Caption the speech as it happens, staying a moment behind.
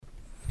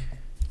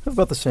have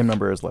about the same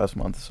number as last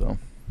month, so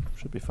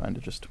should be fine to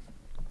just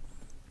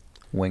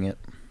wing it.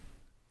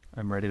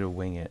 I'm ready to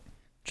wing it.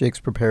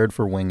 Jake's prepared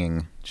for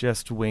winging.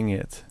 Just wing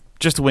it.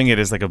 Just wing it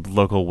is like a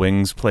local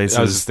wings place's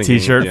I was just thinking,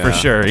 T-shirt for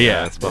sure.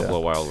 Yeah, it's Buffalo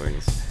Wild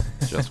Wings.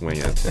 Just wing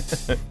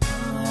it.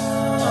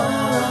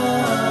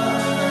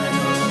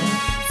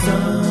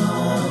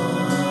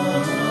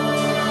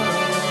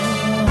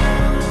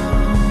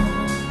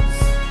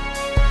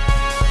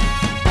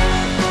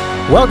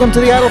 Welcome to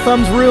the Idle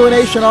Thumbs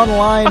Ruination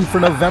Online for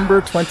November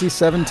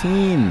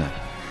 2017.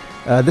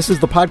 This is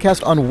the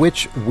podcast on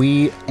which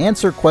we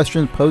answer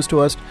questions posed to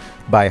us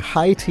by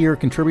high-tier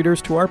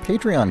contributors to our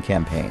Patreon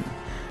campaign.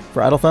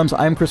 For Idle Thumbs,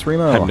 I'm Chris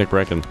Remo. I'm Nick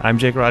Brecken. I'm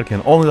Jake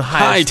Rodkin. Only the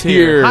highest High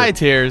tier. High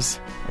tiers.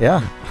 Yeah,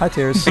 high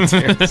tiers.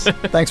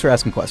 Thanks for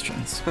asking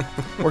questions.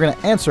 We're going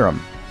to answer them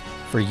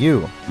for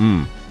you.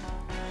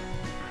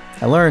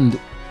 I learned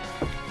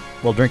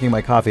while drinking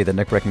my coffee that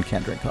Nick Brecken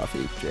can't drink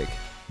coffee, Jake.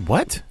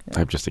 What?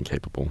 I'm just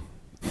incapable.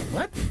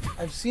 What?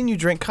 I've seen you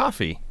drink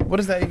coffee. What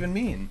does that even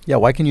mean? Yeah,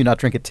 why can you not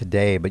drink it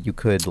today, but you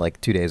could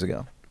like 2 days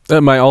ago?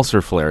 My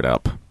ulcer flared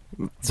up.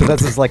 So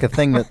that's just like a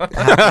thing that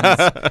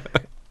happens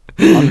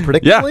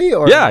unpredictably? Yeah,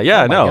 Or?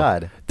 yeah, Oh my no.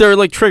 God. They're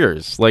like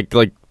triggers, like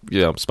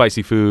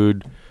spicy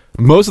food.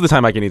 Most of the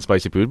time I can eat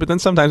spicy food, but then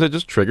sometimes it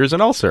just triggers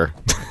an ulcer.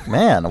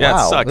 Man, Yeah, it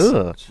wow. sucks.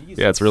 Ugh.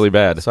 Yeah, it's really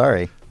bad.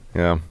 Sorry.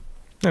 Yeah.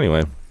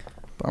 Anyway.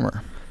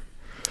 Bummer.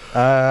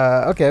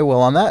 Okay,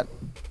 well, on that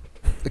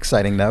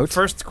exciting note.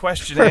 First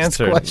question First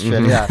answered.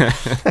 question, yeah.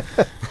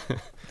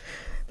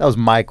 That was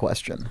my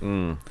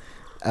question.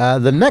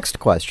 The next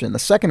question, the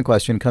second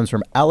question, comes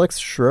from Alex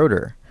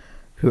Schroeder,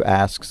 who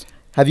asks,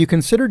 have you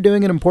considered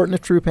doing an Important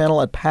If True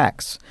panel at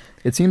PAX?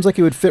 It seems like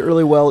it would fit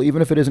really well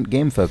even if it isn't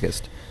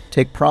game-focused.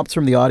 Take prompts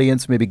from the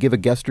audience, maybe give a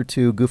guest or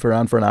two, goof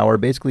around for an hour,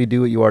 basically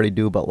do what you already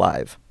do, but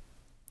live.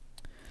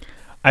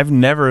 I've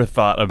never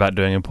thought about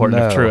doing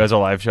Important If No. True as a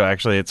live show,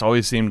 actually. It's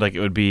always seemed like it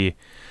would be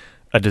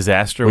a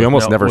disaster. We with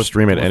almost never with-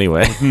 stream it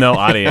anyway. with no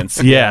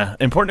audience. Yeah.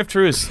 Important If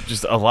True is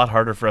just a lot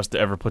harder for us to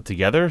ever put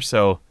together,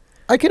 so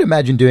I could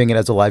imagine doing it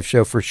as a live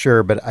show for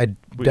sure, but I we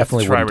have to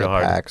definitely try wouldn't real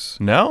at hard. PAX.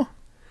 No?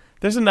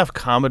 There's enough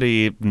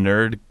comedy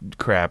nerd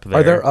crap there.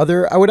 Are there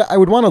other? I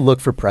would want to look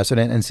for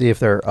precedent and see if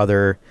there are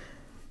other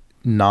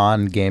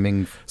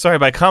non-gaming. Sorry,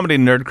 by comedy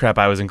nerd crap,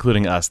 I was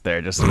including us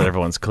there, just so that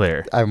everyone's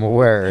clear. I'm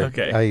aware.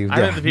 Okay. I I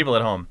meant the people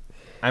at home.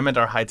 I meant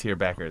our high-tier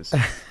backers.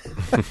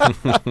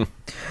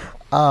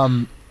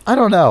 I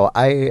don't know.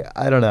 I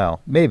don't know.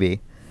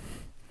 Maybe.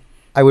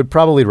 I would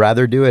probably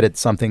rather do it at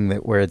something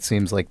where it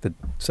seems like the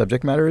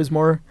subject matter is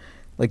more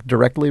like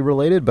directly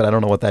related, but I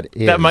don't know what that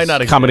is. That might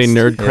not exist. Comedy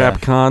Nerd Yeah.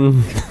 Crap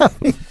Con.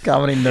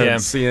 Comedy nerd. Yeah.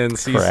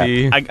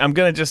 CNCC. I'm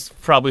going to just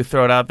probably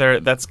throw it out there.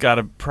 That's got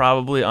to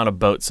probably on a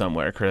boat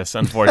somewhere, Chris,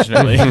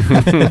 unfortunately.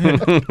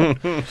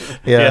 Yeah.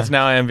 Yes,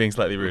 now I am being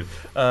slightly rude.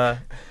 Yeah,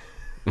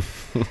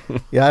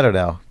 I don't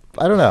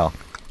know.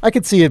 I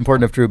could see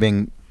Important If True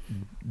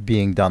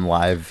being done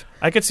live.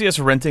 I could see us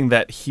renting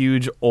that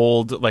huge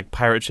old like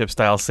pirate ship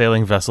style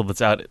sailing vessel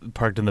that's out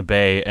parked in the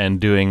bay and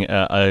doing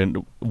a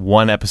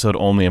one episode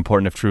only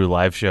Important If True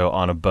live show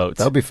on a boat.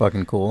 That would be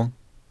fucking cool.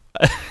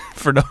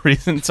 For no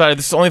reason. Sorry,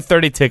 this is only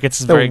 30 tickets.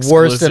 It's The very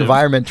worst exclusive.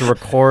 environment to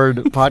record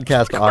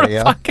podcast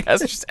audio.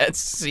 Podcast just at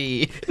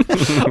sea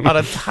on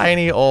a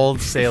tiny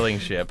old sailing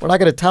ship. We're not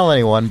going to tell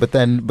anyone, but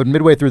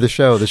midway through the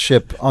show, the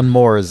ship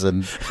unmoors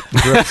and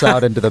drifts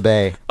out into the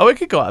bay. Oh, it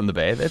could go out in the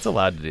bay. It's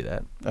allowed to do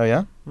that. Oh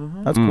yeah,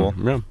 that's cool.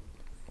 Yeah.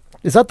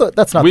 Is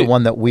that's not the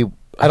one that we?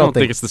 I don't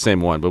think it's the same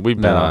one, but we've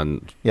been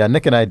on. Yeah,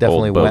 Nick and I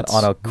definitely old went boats.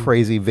 on a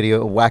crazy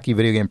wacky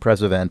video game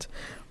press event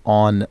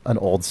on an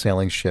old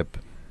sailing ship.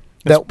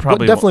 That's That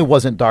probably definitely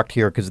wasn't docked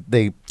here because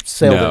they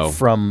sailed No. it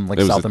from like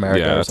It was South a- America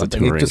yeah, or it's a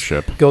something. It touring just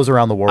ship. goes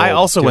around the world. I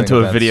also went to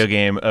doing a events. video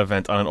game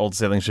event on an old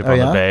sailing ship Oh, on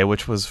yeah? the bay,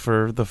 which was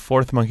for the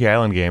fourth Monkey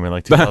Island game in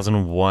like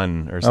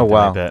 2001 or Oh something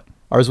wow, like that.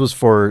 ours was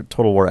for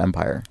Total War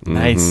Empire.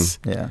 Nice.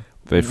 Yeah,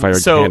 They fired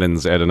So-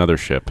 cannons at another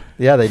ship.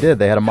 yeah, they did.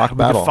 They had a mock We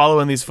battle. could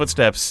follow in these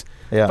footsteps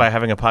Yeah. by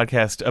having a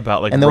podcast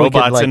about like And then we could,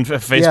 robots like, and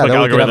Facebook yeah,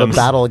 then we could have a algorithms.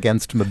 battle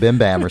against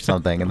Mabimbam or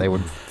something, and they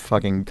would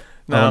fucking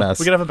own No, us.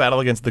 we could have a battle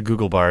against the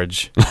Google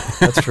barge.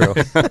 That's true.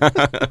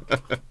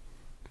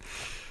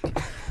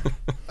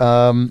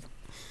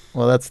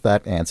 Well, that's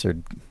that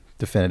answered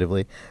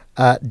definitively.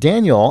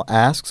 Daniel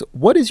asks,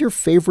 what is your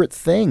favorite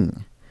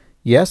thing?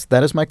 Yes,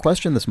 that is my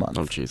question this month.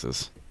 Oh,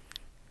 Jesus.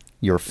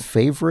 Your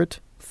favorite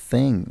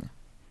thing.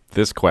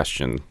 This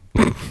question.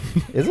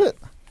 Is it?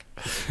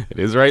 It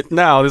is right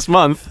now, this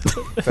month.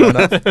 Fair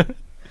enough.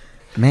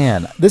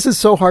 Man, this is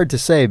so hard to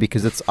say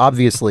because it's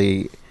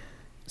obviously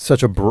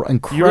such a You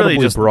incredibly really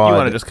just broad. you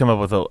want to just come up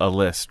with a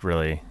list,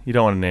 really. You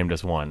don't want to name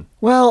just one.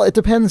 Well, it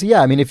depends.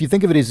 Yeah, I mean, if you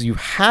think of it as you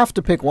have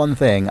to pick one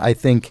thing, I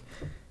think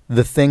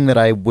the thing that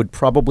I would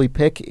probably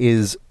pick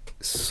is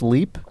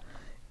sleep.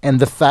 And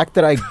the fact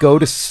that I go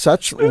to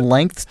such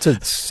lengths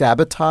to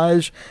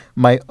sabotage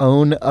my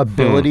own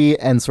ability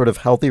and sort of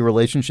healthy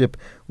relationship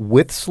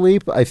with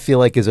sleep, I feel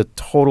like is a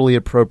totally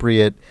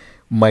appropriate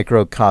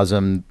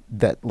microcosm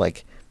that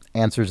like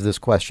answers this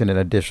question in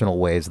additional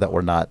ways that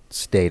were not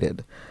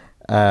stated.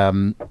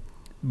 But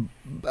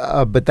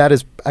that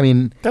is, I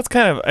mean, That's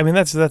kind of. I mean,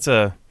 that's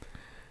a.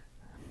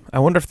 I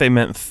wonder if they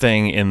meant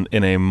thing in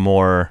a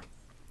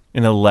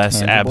less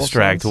Tangible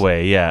abstract sense?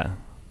 way. Yeah.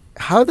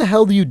 how the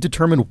hell do you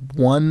determine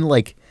one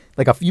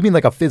you mean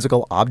like a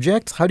physical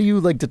object? How do you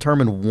like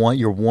determine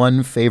your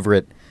one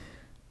favorite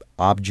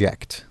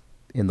object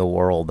in the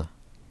world?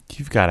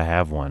 You've got to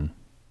have one.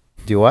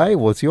 Do I?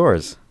 What's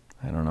yours?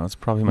 I don't know. It's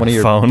probably One my of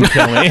your- phone.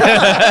 Kill me.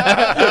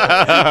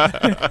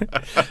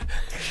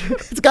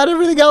 It's got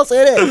everything else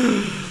in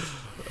it.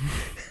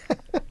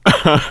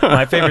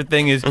 My favorite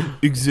thing is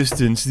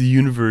existence, the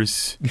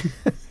universe.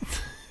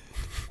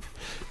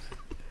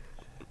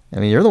 I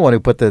mean, you're the one who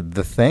put the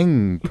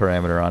thing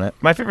parameter on it.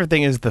 My favorite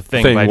thing is The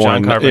Thing by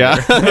John Carpenter. Yeah,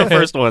 the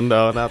first one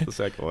though, not the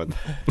second one.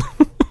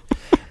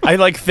 I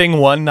like Thing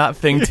 1, not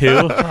Thing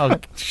 2. Oh,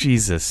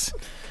 Jesus.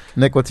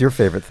 Nick, what's your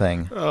favorite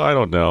thing? Oh, I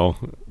don't know.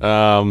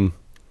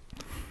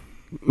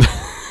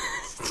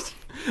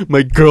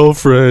 My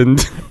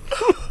girlfriend.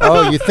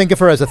 Oh, you think of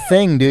her as a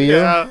thing, do you?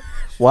 Yeah.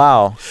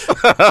 Wow.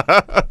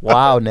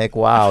 Wow, Nick.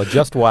 Wow.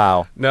 Just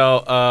wow.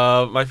 No,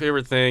 my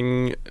favorite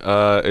thing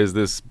is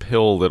this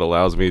pill that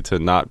allows me to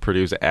not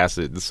produce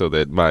acid, so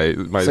that my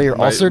So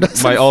your ulcer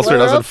doesn't my ulcer flare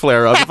doesn't up?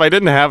 flare up. If I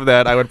didn't have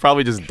that, I would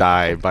probably just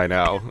die by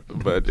now.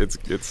 But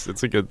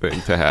it's a good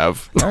thing to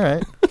have. All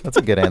right. That's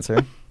a good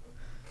answer.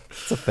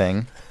 It's a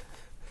thing.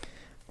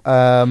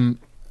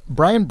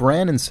 Brian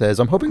Brannon says,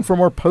 I'm hoping for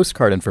more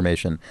postcard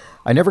information.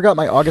 I never got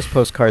my August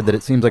postcard that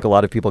it seems like a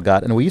lot of people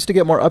got, and we used to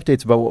get more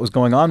updates about what was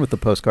going on with the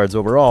postcards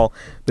overall,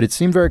 but it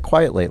seemed very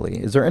quiet lately.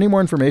 Is there any more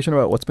information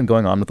about what's been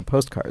going on with the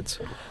postcards?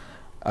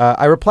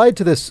 I replied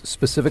to this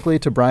specifically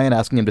to Brian,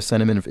 asking him to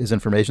send him his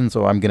information,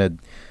 so I'm going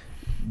to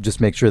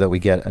just make sure that we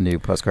get a new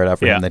postcard out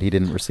for Yeah. him that he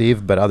didn't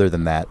receive, but other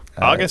than that...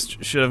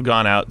 August should have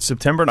gone out.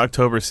 September and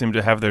October seem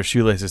to have their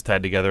shoelaces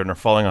tied together and are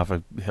falling off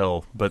a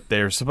hill, but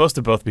they're supposed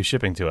to both be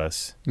shipping to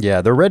us.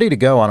 Yeah, they're ready to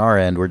go on our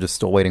end. We're just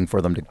still waiting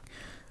for them to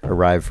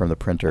arrive from the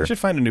printer. We should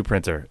find a new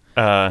printer.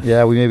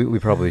 Yeah, we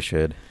probably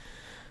should.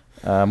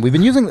 We've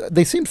been using.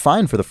 They seemed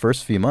fine for the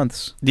first few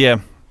months. Yeah.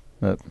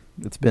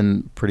 It's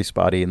been pretty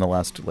spotty in the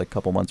last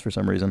couple months for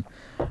some reason.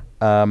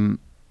 They're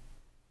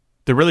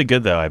really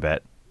good, though, I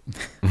bet.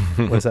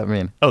 What does that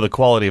mean? Oh, the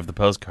quality of the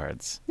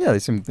postcards. Yeah, they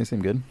seem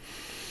good.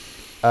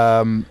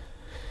 What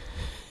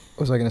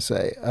was I going to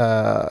say?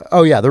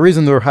 Oh yeah, the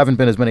reason there haven't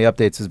been as many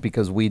updates is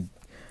because we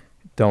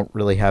don't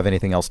really have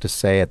anything else to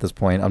say at this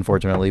point.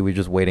 Unfortunately, we're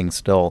just waiting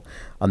still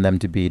on them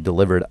to be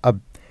delivered.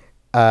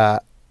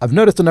 I've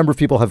noticed a number of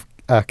people have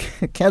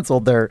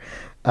canceled their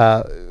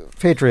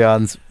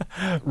Patreons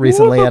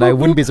recently, and I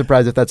wouldn't be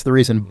surprised if that's the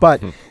reason.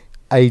 But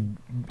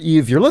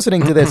if you're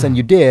listening to this and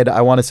you did,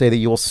 I want to say that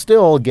you will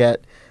still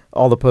get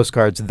all the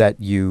postcards that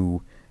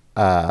you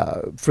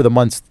for the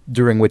months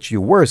during which you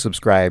were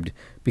subscribed,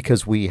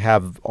 because we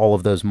have all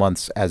of those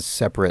months as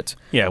separate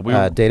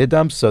data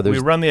dumps. So we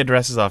run the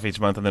addresses off each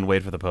month and then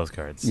wait for the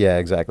postcards. Yeah,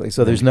 exactly.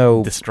 So there's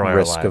no Destroy our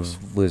risk lives.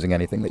 of losing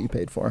anything that you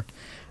paid for.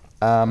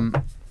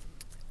 And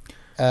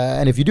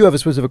if you do have a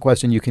specific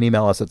question, you can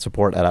email us at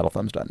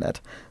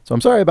support@idlethumbs.net. So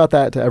I'm sorry about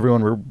that to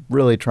everyone. We're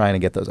really trying to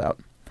get those out.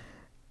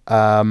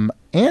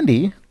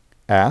 Andy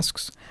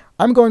asks,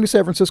 I'm going to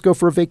San Francisco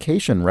for a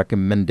vacation.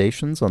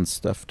 Recommendations on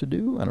stuff to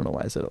do? I don't know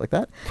why I said it like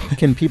that.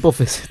 Can people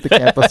visit the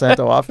Campo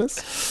Santo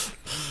office?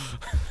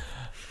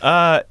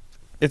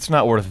 It's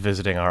not worth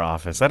visiting our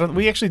office.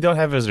 We actually don't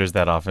have visitors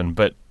that often,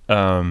 but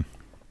No.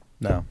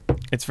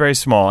 it's very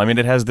small. I mean,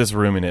 it has this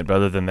room in it, but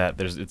other than that,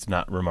 it's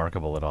not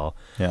remarkable at all.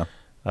 Yeah.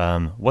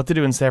 What to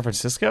do in San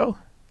Francisco?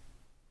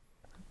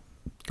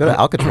 Go to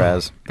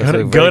Alcatraz. Go That's to-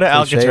 a go very to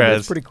cliche, but Alcatraz.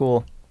 It's pretty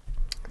cool.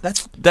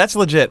 That's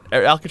legit.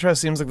 Alcatraz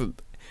seems like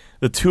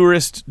the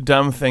tourist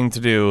dumb thing to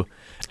do,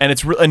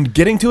 and and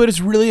getting to it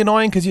is really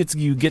annoying because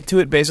you get to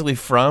it basically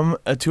from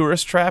a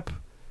tourist trap.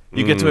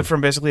 You get to it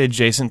from basically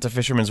adjacent to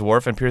Fisherman's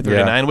Wharf and Pier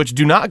 39, which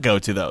do not go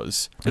to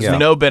those. There's Yeah.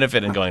 no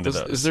benefit in going to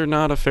those. Is there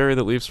not a ferry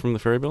that leaves from the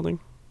ferry building?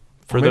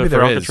 Well, maybe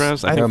there is.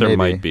 Alcatraz? I I think think there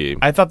maybe. might be.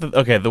 I thought that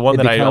the one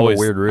It'd that be I kind always of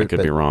a weird route. I could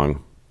but- be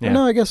wrong. Yeah.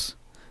 No, I guess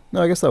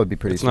that would be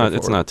pretty It's not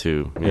straightforward.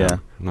 too. Yeah.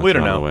 not we too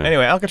don't out of know. the way.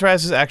 Anyway,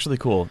 Alcatraz is actually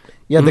cool.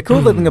 Yeah, the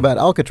cool thing about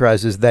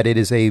Alcatraz is that it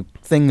is a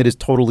thing that is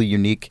totally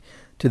unique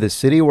to the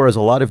city, whereas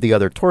a lot of the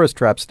other tourist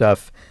trap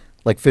stuff,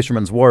 like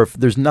Fisherman's Wharf,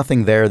 there's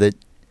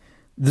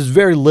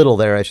very little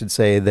there, I should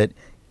say, that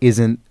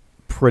isn't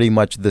pretty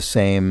much the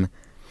same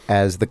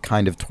as the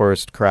kind of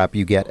tourist crap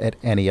you get at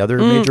any other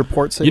major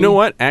port city. You know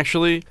what?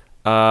 Actually,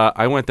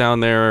 I went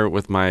down there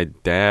with my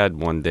dad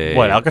one day.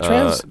 What,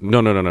 Alcatraz?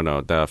 No.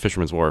 The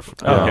Fisherman's Wharf.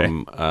 Oh,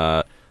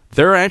 okay.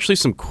 There are actually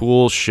some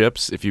cool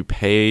ships if you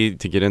pay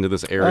to get into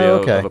this area Oh,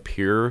 okay. of a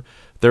pier.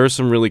 There are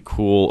some really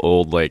cool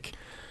old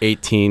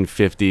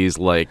 1850s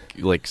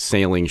like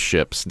sailing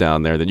ships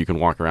down there that you can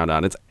walk around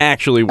on. It's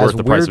actually worth As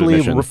the price of weirdly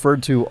admission.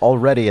 referred to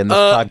already in this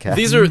podcast.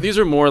 These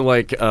are more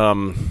like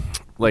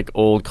like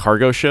old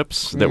cargo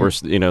ships that were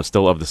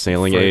still of the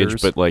sailing Freighters.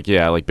 age, but like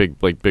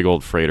big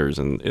old freighters,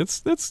 and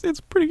it's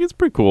pretty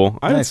cool.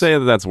 I would Nice. say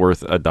that's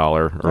worth $1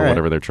 or right.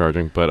 whatever they're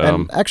charging. But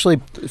And actually,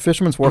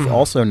 Fisherman's Wharf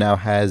also now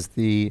has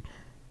the.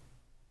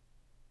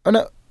 Oh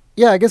no,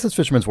 yeah, I guess it's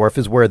Fisherman's Wharf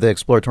is where the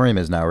Exploratorium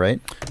is now, right?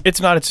 It's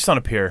not. It's just on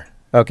a pier.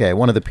 Okay,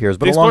 one of the piers,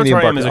 but The along the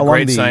Exploratorium is a along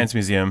great the- science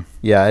museum.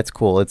 Yeah, it's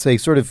cool. It's a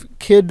sort of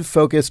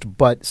kid-focused,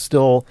 but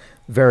still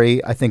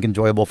very, I think,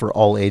 enjoyable for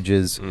all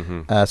ages.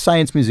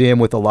 Science museum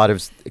with a lot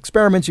of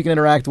experiments you can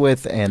interact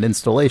with and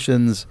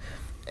installations,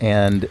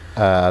 and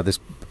this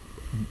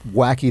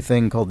wacky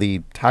thing called the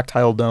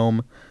Tactile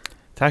Dome.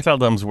 Tactile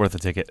Dome's worth a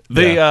ticket. You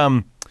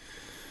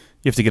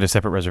have to get a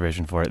separate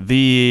reservation for it.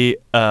 The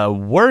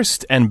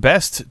worst and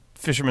best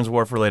Fisherman's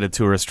Wharf related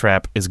tourist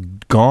trap is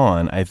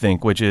gone, I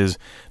think, which is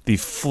the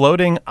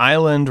floating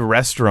island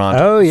restaurant.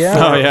 Oh, yeah.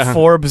 for Oh, yeah.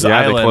 Forbes Yeah, they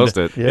Island closed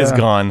it. is Yeah.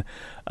 gone.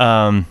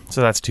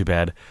 So that's too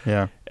bad.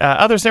 Yeah.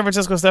 Other San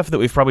Francisco stuff that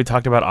we've probably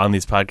talked about on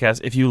these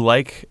podcasts. If you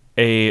like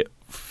a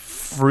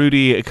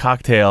fruity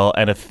cocktail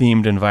and a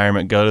themed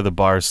environment, go to the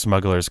bar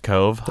Smuggler's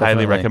Cove. Highly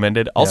Definitely.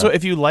 recommended. Also, Yeah.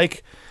 if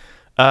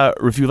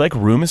you like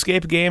room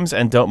escape games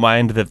and don't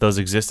mind that those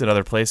exist in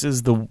other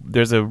places,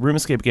 there's a room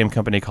escape game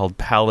company called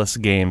Palace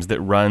Games that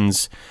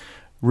runs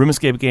room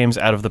escape games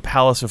out of the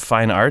Palace of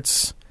Fine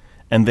Arts,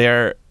 and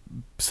they're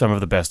some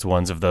of the best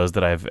ones of those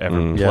that I've ever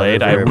Yeah,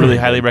 played. they're I very, really very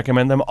highly good.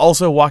 recommend them.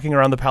 Also, walking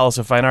around the Palace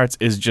of Fine Arts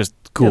is just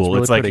cool.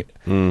 Yeah, it's really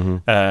like,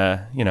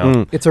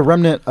 pretty. It's a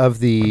remnant of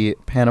the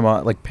Pan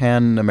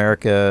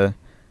America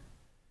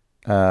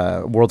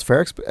World's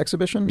Fair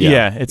exhibition.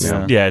 Yeah,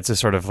 Yeah. it's a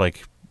sort of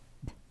like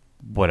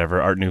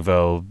whatever Art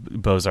Nouveau,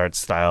 Beaux-Arts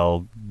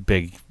style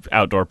big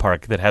outdoor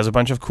park that has a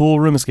bunch of cool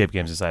room escape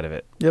games inside of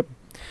it. Yep.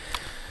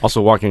 also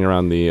walking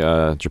around the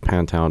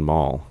Japantown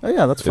Mall Oh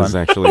yeah, that's is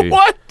fun. actually.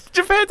 What?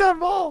 Japantown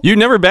Mall. You've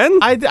never been?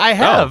 I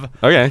have,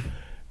 Oh, okay.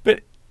 but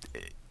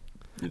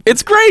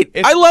It's great.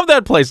 I love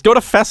that place. Go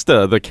to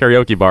Festa, the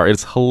karaoke bar.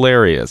 It's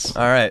hilarious.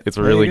 all right. It's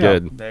really you go.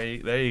 good. There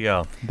you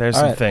go. There's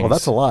All some right. things. Well,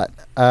 that's a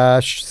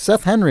lot.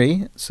 Seth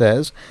Henry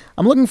says,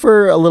 I'm looking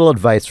for a little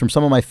advice from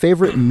some of my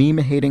favorite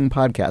meme-hating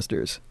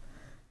podcasters.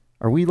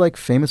 Are we, like,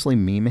 famously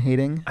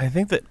meme-hating? I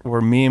think that we're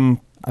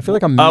meme. I feel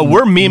like I'm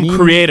We're meme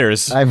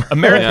creators. I'm-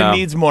 America Yeah.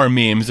 needs more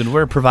memes, and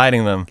we're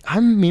providing them.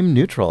 I'm meme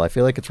neutral. I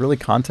feel like it's really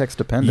context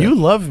dependent. You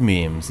love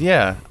memes,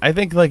 yeah. I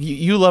think like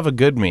you love a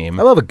good meme.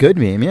 I love a good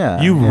meme,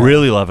 yeah. You Yeah.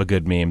 really love a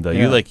good meme, though.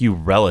 Yeah. You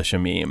relish a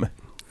meme.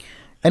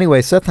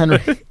 Anyway, Seth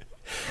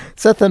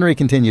Henry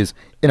continues,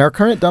 in our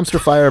current dumpster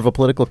fire of a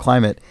political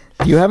climate,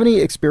 do you have any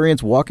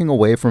experience walking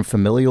away from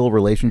familial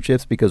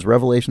relationships because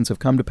revelations have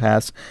come to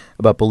pass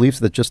about beliefs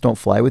that just don't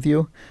fly with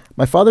you?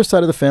 My father's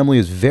side of the family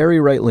is very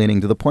right-leaning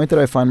to the point that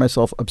I find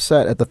myself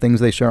upset at the things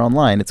they share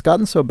online. It's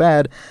gotten so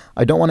bad,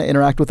 I don't want to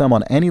interact with them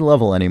on any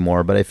level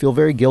anymore, but I feel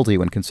very guilty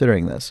when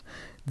considering this.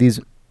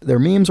 Their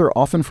memes are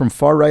often from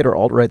far-right or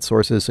alt-right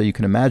sources, so you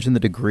can imagine the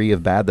degree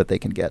of bad that they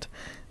can get.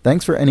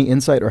 Thanks for any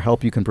insight or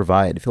help you can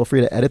provide. Feel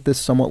free to edit this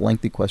somewhat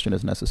lengthy question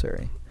as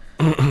necessary.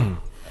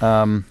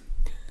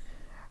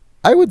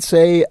 I would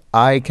say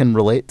I can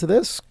relate to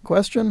this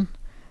question.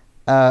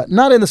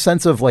 Not in the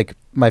sense of like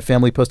my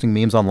family posting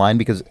memes online,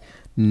 because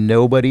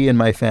nobody in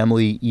my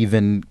family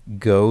even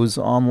goes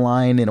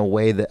online in a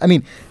way that, I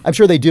mean, I'm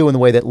sure they do in the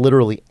way that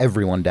literally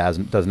everyone does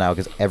now,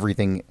 because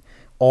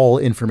all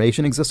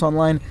information exists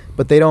online,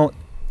 but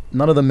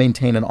none of them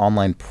maintain an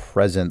online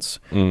presence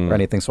or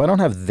anything. So I don't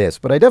have this,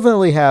 but I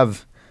definitely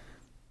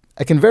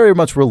I can very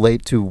much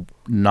relate to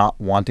not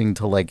wanting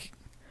to like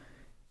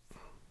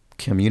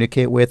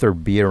communicate with or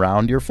be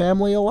around your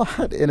family a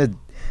lot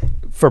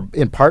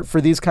in part for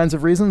these kinds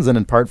of reasons and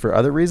in part for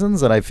other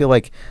reasons. And I feel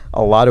like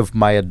a lot of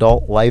my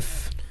adult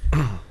life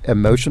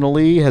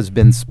emotionally has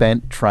been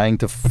spent trying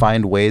to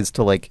find ways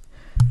to like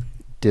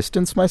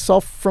distance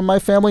myself from my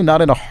family,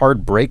 not in a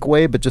hard break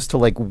way, but just to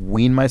like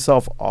wean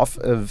myself off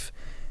of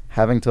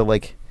having to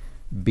like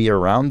be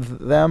around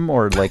them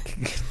or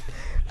like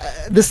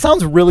this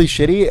sounds really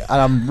shitty, and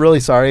I'm really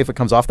sorry if it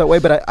comes off that way,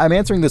 but I'm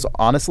answering this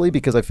honestly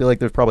because I feel like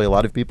there's probably a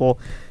lot of people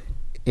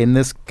in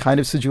this kind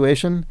of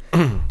situation,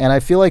 and I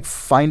feel like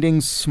finding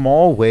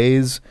small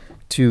ways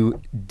to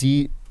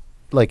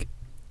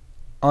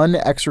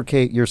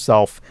unextricate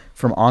yourself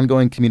from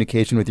ongoing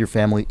communication with your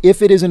family,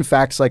 if it is in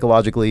fact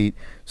psychologically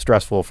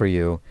stressful for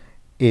you,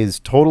 is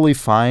totally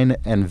fine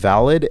and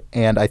valid,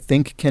 and I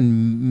think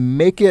can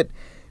make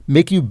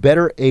you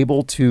better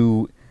able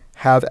to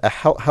have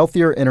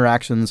healthier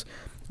interactions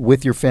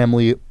with your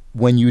family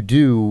when you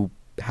do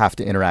have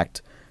to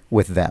interact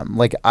with them.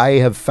 Like, I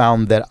have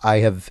found that I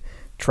have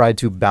tried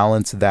to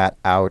balance that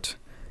out,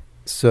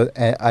 so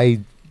I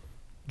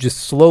just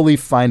slowly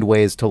find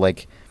ways to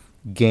like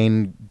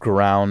gain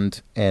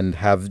ground and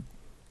have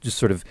just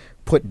sort of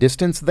put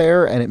distance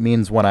there, and it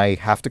means when I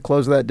have to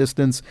close that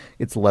distance,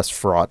 it's less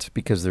fraught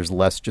because there's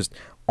less just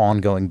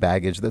ongoing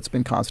baggage that's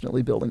been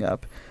constantly building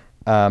up.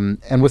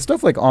 And with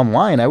stuff like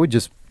online, I would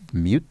just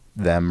mute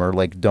them or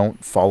like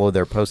don't follow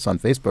their posts on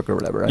Facebook or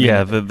whatever. I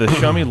mean, the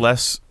show me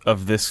less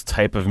of this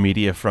type of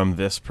media from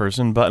this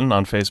person button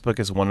on Facebook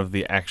is one of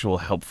the actual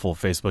helpful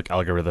Facebook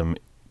algorithm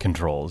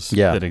controls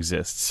that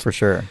exists. for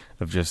sure.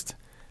 Of just,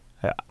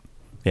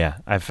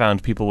 I've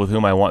found people with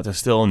whom I want to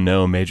still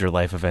know major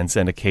life events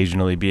and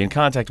occasionally be in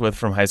contact with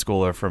from high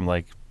school or from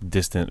like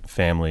distant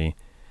family.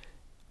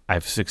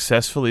 I've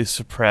successfully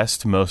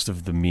suppressed most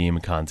of the meme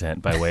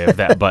content by way of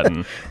that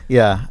button.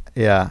 Yeah.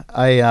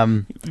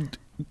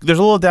 There's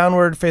a little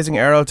downward phasing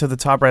arrow to the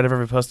top right of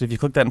every post. If you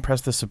click that and press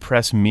the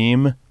suppress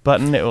meme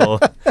button, it will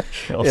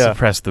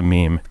suppress the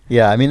meme.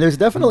 Yeah, I mean, there's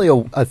definitely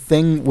a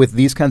thing with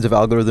these kinds of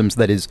algorithms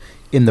that is,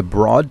 in the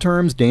broad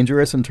terms,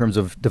 dangerous in terms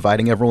of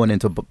dividing everyone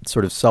into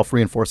sort of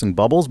self-reinforcing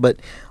bubbles. But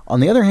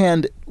on the other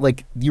hand,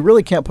 like, you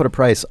really can't put a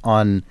price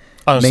on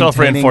a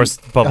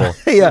self-reinforced bubble.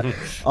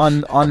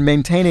 on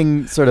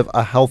maintaining sort of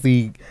a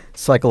healthy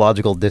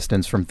psychological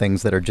distance from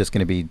things that are just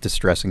going to be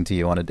distressing to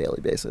you on a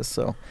daily basis.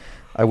 So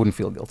I wouldn't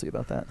feel guilty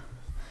about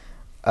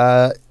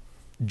that.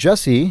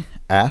 Jesse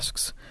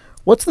asks,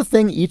 what's the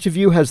thing each of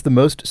you has the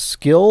most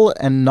skill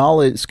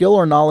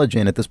or knowledge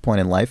in at this point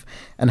in life,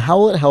 and how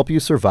will it help you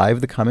survive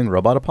the coming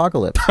robot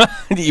apocalypse?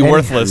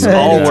 Worthless.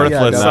 All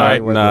worthless. Sorry.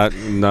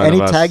 None Any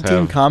of us tag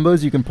team have.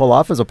 combos you can pull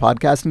off as a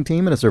podcasting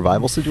team in a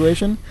survival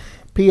situation?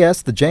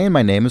 P.S. The J in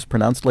my name is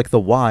pronounced like the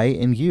Y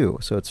in you,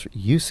 so it's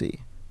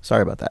UC.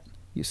 Sorry about that,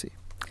 UC.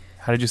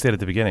 How did you say it at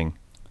the beginning?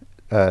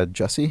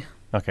 Jesse?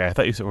 Okay, I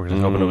thought you said we were going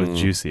to open it with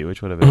juicy,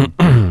 which would have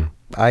been...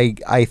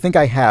 I think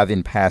I have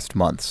in past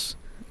months.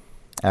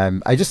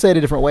 I just say it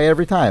a different way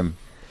every time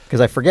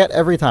because I forget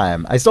every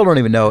time. I still don't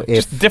even know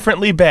if... Just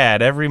differently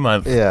bad every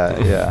month.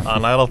 Yeah.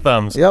 On Idle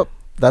Thumbs. Yep.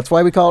 That's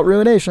why we call it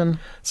ruination.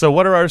 So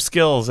what are our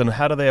skills and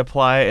how do they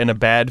apply in a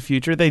bad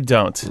future? They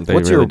don't.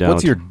 What's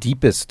your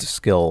deepest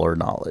skill or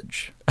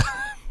knowledge?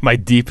 My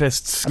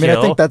deepest skill? I mean,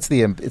 I think that's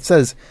it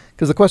says,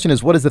 because the question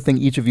is, what is the thing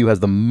each of you has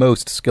the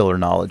most skill or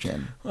knowledge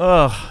in?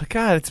 Oh,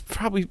 God, it's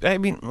probably,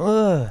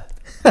 Yeah,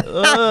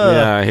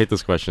 I hate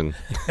this question.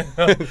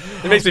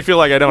 It makes me feel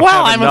like I don't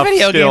have I'm enough a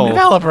video skill game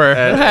developer.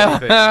 at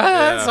anything.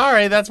 Yeah.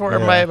 Sorry, that's where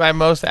my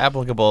most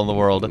applicable in the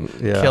world.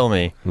 Yeah. Kill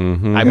me. Mhm. I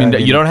mean, Yeah, I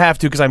mean- you don't have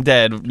to because I'm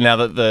dead now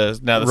that the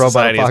Robot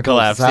society has apocalypse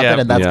collapsed. happened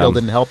Yeah. and that Yeah. skill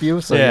didn't help you.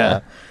 So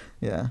Yeah.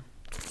 yeah.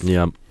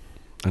 Yeah.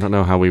 I don't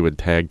know how we would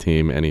tag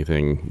team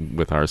anything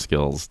with our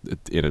skills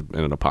in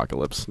an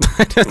apocalypse.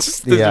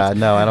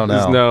 No, I don't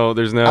know.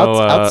 There's no.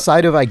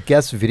 Outside of, I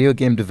guess, video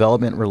game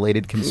development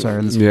related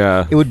concerns,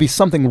 Yeah. it would be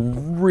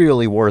something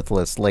really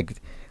worthless,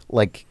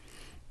 like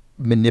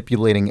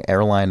manipulating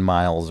airline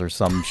miles or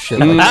some shit.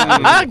 Like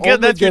that.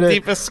 Good, that's your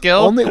deepest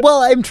skill.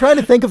 Well, I'm trying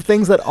to think of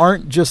things that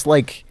aren't just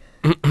like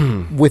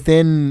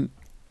within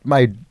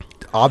my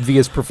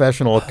obvious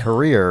professional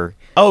career.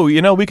 Oh,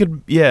 we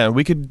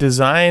could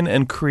design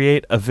and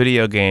create a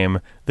video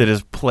game that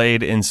is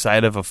played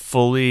inside of a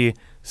fully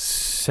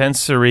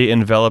sensory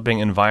enveloping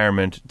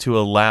environment to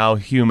allow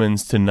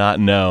humans to not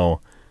know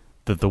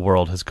that the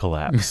world has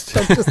collapsed.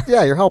 That's just,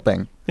 you're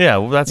helping. Yeah,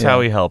 well, that's how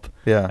we help.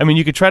 Yeah. I mean,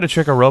 you could try to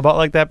trick a robot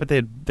like that, but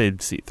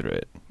they'd see through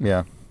it.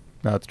 Yeah.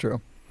 No, it's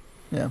true.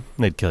 Yeah.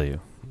 They'd kill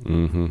you.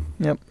 Mm-hmm.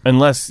 Yep.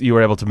 Unless you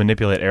were able to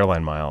manipulate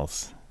airline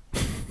miles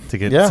to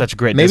get such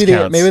great maybe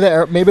discounts.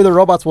 Maybe the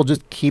robots will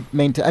just keep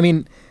maintaining. I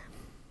mean,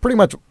 pretty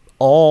much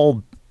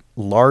all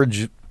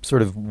large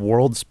sort of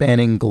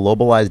world-spanning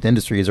globalized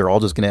industries are all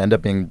just going to end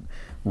up being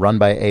run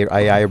by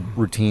AI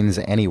routines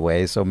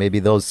anyway. So maybe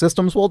those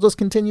systems will just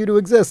continue to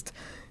exist,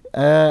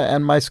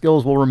 and my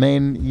skills will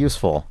remain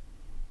useful.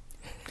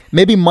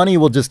 Maybe money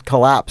will just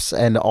collapse,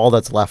 and all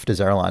that's left is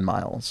airline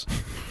miles.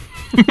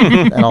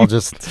 And I'll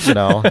just,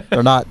 they're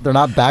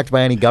not backed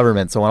by any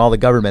government. So when all the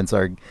governments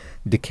are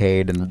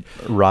decayed and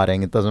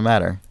rotting, it doesn't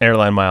matter.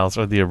 Airline miles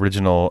are the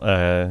original.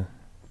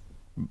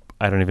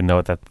 I don't even know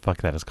what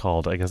that is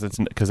called. I guess it's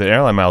because an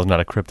airline mile is not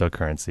a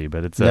cryptocurrency,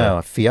 but it's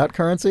a fiat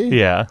currency.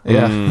 Yeah.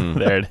 Yeah.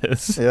 There it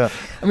is. Yeah.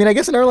 I mean, I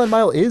guess an airline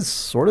mile is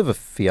sort of a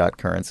fiat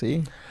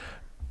currency.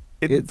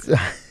 It's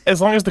as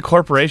long as the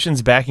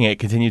corporations backing it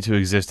continue to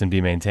exist and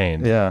be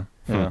maintained. Yeah.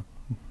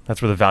 That's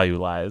where the value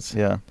lies.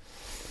 Yeah.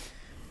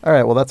 All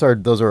right. Well,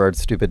 those are our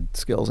stupid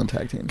skills and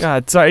tag teams.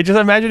 God, sorry. Just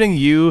imagining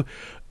you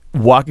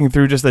walking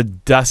through just a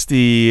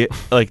dusty,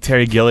 like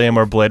Terry Gilliam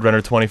or Blade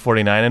Runner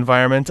 2049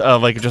 environment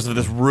of like just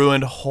this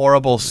ruined,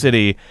 horrible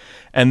city,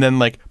 and then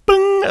like,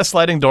 bing, a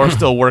sliding door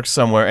still works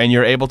somewhere, and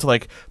you're able to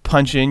like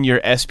punch in your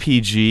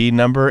SPG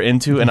number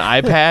into an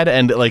iPad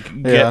and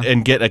like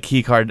get a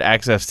key card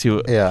access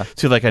to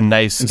like a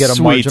nice and get a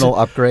suite. Marginal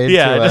upgrade.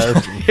 Yeah,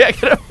 to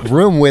get a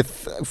room with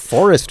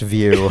forest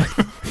view.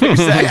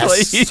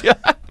 exactly. Yeah.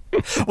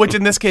 Which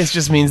in this case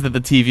just means that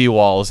the TV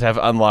walls have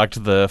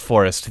unlocked the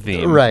forest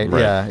theme. Right.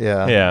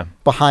 Yeah.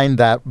 Behind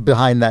that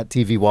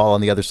TV wall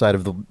on the other side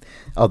of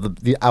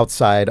the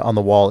outside on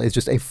the wall is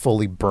just a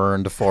fully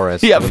burned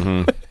forest. Yep.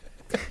 With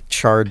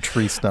charred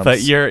tree stumps.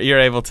 But you're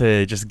able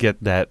to just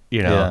get that,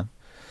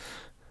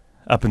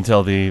 up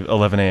until the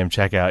 11 a.m.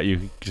 checkout,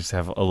 you just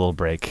have a little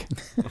break.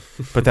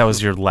 But that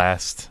was your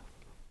last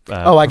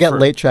I get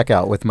late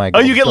checkout with my. Oh,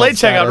 you get gold late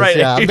checkout, status. right?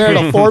 Yeah, I'm there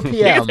till 4 You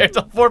p.m. get there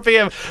till 4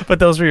 p.m. But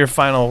those were your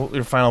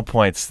final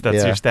points. That's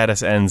Yeah. your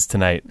status ends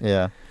tonight.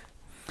 Yeah.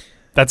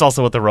 That's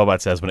also what the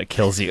robot says when it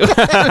kills you.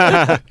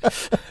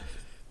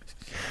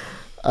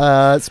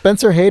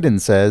 Spencer Hayden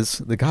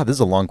says, God, this is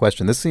a long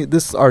question.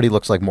 This already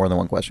looks like more than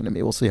one question to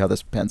me. We'll see how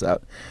this pans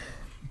out.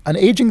 An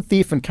aging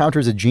thief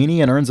encounters a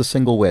genie and earns a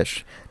single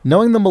wish.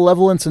 Knowing the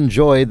malevolence and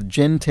joy the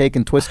Jinn take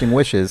in twisting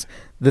wishes,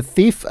 the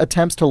thief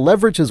attempts to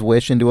leverage his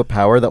wish into a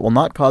power that will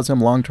not cause him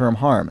long-term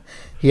harm.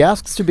 He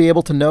asks to be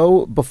able to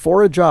know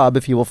before a job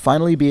if he will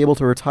finally be able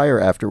to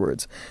retire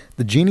afterwards.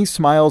 The genie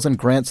smiles and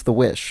grants the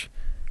wish.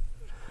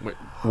 Wait.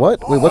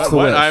 What? Wait, what's the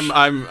wish?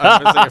 I'm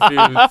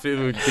missing a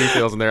few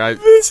details in there.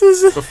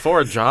 Before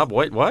a job.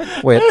 Wait,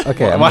 what? Wait,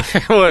 okay.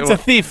 It's a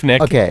thief,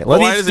 Nick. Okay, Why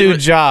Thieves does do it-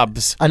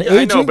 jobs. An Yeah, I know,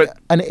 aging, but-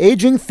 an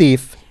aging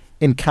thief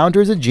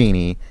encounters a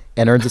genie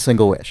and earns a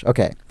single wish.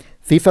 Okay.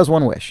 Thief has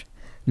one wish.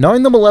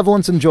 Knowing the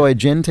malevolence and joy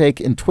Jinn take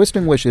in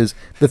twisting wishes,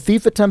 the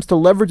thief attempts to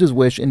leverage his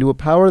wish into a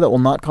power that will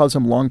not cause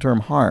him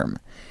long-term harm.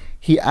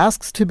 He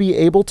asks to be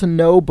able to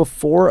know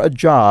before a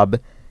job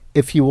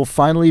if he will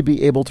finally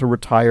be able to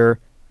retire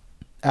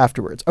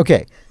afterwards.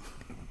 Okay.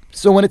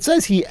 So when it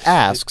says he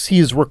asks, he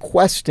is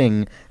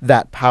requesting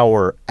that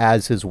power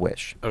as his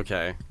wish.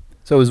 Okay.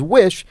 So his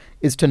wish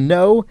is to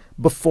know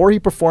before he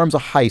performs a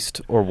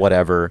heist or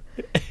whatever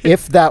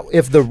if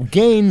the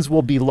gains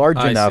will be large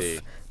I enough see.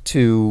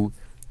 to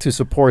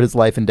support his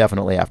life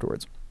indefinitely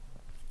afterwards.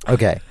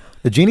 Okay.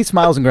 The genie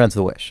smiles and grants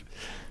the wish.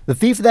 The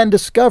thief then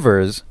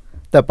discovers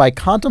that by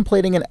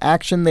contemplating an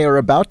action they are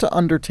about to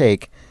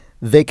undertake,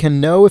 they can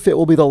know if it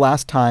will be the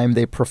last time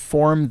they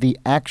perform the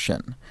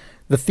action.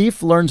 The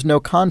thief learns no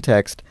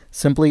context,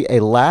 simply a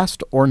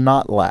last or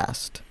not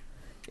last.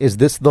 Is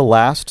this the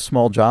last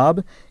small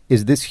job?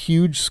 Is this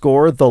huge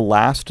score the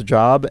last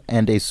job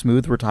and a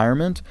smooth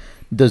retirement?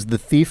 Does the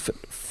thief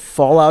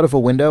fall out of a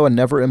window and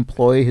never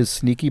employ his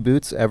sneaky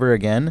boots ever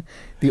again?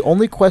 The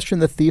only question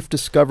the thief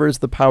discovers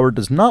the power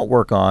does not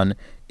work on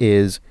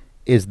is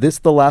this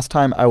the last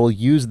time I will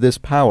use this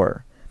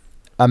power?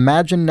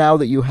 Imagine now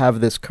that you have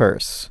this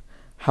curse.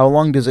 How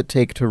long does it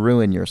take to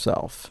ruin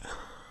yourself?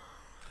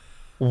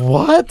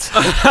 What?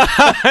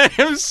 I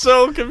am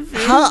so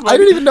confused. I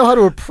don't even know how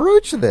to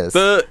approach this.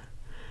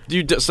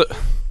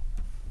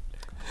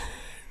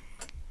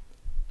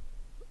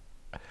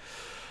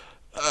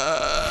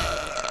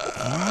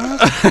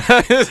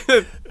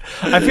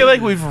 I feel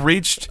like we've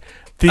reached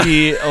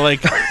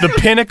the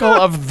pinnacle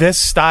of this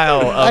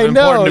style of I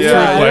know. important Yeah, food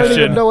I don't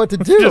question. even know what to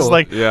do. Just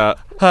like, Yeah.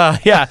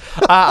 yeah.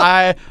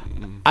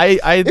 I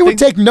it would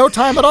take no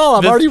time at all.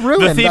 I'm already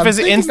ruined. The thief I'm is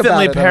thinking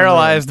instantly about it.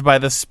 paralyzed by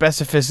the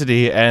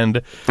specificity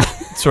and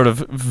sort of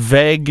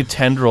vague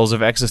tendrils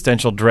of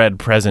existential dread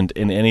present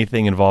in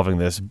anything involving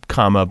this,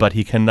 but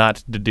he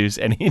cannot deduce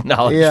any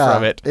knowledge Yeah,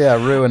 from it. yeah,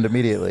 ruined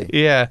immediately.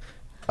 Yeah.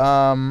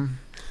 I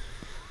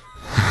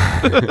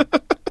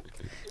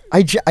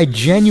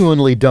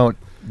genuinely don't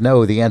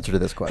know the answer to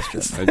this question.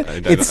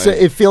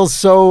 It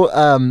feels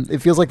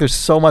like there's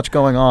so much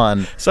going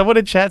on. Someone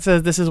in chat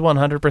says this is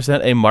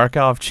 100% a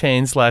Markov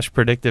chain /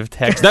 predictive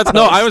text.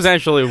 I was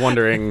actually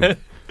wondering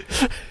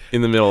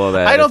in the middle of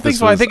that. I don't think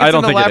so. I think it's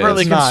an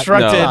elaborately is.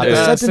 constructed No, The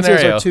sentences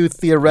scenario. are too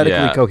theoretically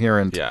Yeah.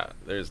 coherent. Yeah,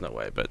 there's no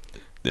way, but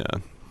yeah.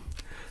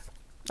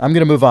 I'm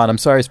gonna move on. I'm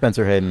sorry,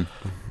 Spencer Hayden.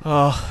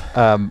 Oh,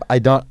 I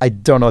don't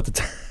know what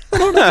to I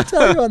don't know what to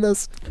tell you on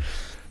this.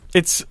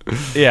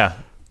 yeah.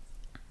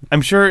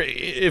 I'm sure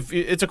if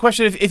it's a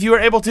question, if you were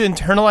able to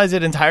internalize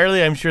it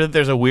entirely, I'm sure that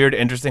there's a weird,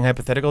 interesting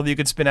hypothetical that you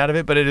could spin out of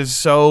it, but it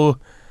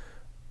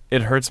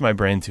hurts my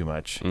brain too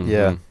much. Mm-hmm.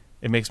 Yeah.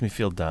 It makes me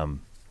feel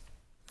dumb.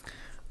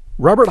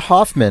 Robert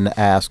Hoffman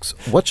asks,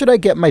 "What should I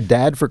get my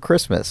dad for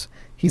Christmas?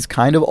 He's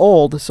kind of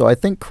old, so I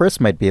think Chris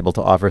might be able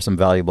to offer some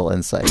valuable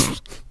insight."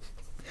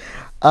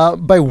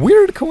 By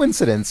weird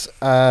coincidence,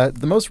 the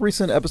most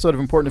recent episode of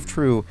Important If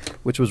True,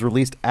 which was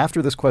released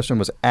after this question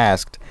was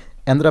asked,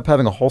 ended up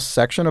having a whole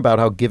section about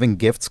how giving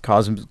gifts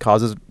causes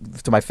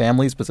to my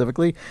family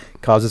specifically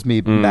causes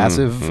me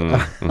massive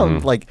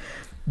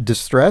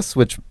distress,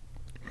 which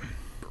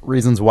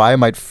reasons why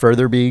might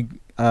further be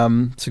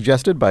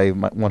suggested by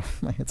my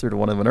answer to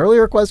one of an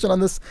earlier question on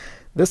this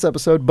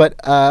episode. But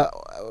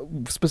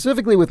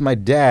specifically with my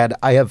dad,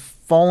 I have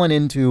fallen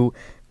into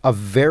a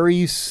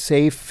very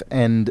safe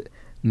and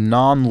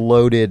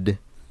non-loaded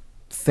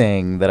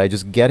thing that I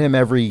just get him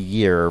every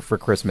year for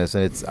Christmas,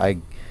 and I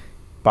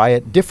buy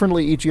it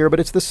differently each year, but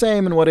it's the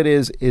same. And what it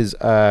is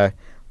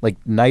like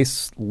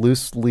nice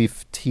loose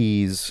leaf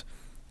teas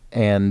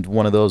and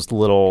one of those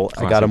little.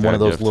 Classic I got him one of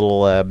those gift.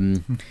 little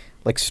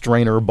like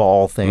strainer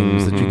ball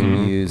things that you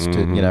can use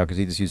to because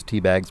he just used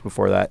tea bags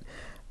before that.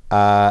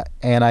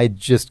 And I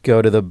just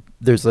go to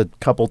there's a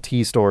couple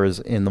tea stores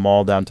in the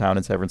mall downtown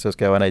in San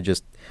Francisco, and I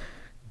just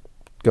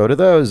go to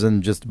those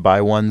and just buy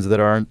ones that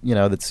aren't,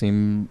 that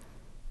seem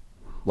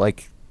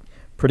like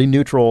pretty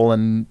neutral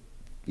and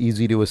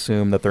easy to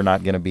assume that they're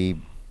not going to be,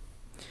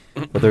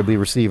 that they'll be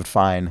received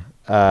fine.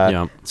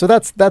 Yeah. So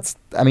that's,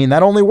 I mean,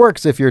 that only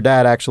works if your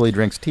dad actually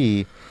drinks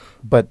tea,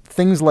 But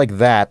things like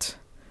that,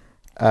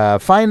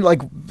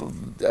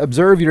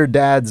 observe your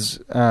dad's,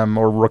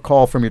 or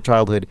recall from your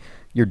childhood,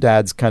 your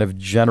dad's kind of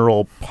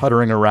general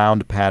puttering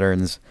around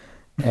patterns,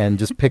 and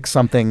just pick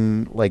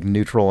something like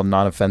neutral and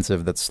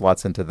non-offensive that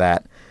slots into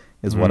that.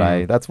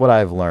 That's what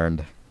I've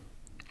learned,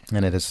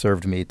 and it has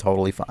served me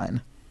totally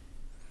fine.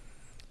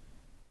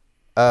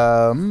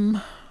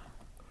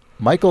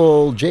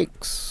 Michael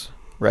Jakes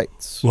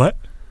writes, What?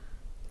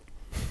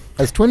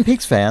 as Twin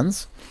Peaks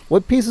fans,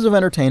 what pieces of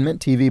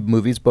entertainment, TV,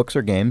 movies, books,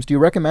 or games do you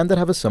recommend that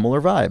have a similar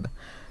vibe?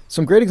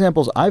 Some great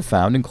examples I've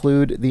found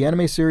include the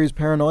anime series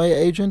Paranoia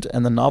Agent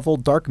and the novel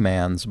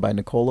Darkmans by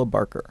Nicola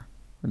Barker.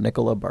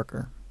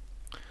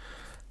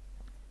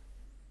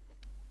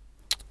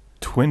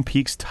 Twin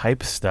Peaks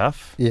type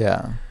stuff?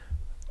 Yeah.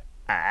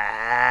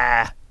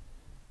 I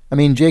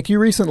mean, Jake, you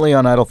recently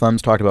on Idle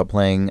Thumbs talked about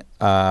playing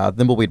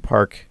Thimbleweed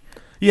Park.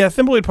 Yeah,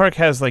 Thimbleweed Park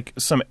has like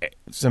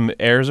some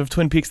airs of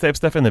Twin Peaks type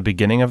stuff in the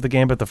beginning of the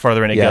game, but the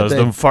farther in it goes,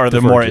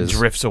 the more it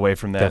drifts away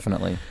from that.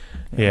 Definitely.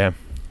 Yeah.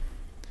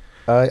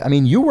 I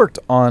mean, you worked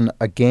on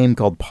a game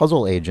called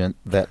Puzzle Agent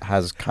that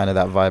has kind of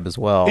that vibe as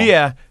well.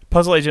 Yeah.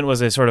 Puzzle Agent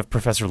was a sort of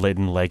Professor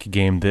Layton-like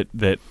game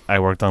that I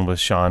worked on with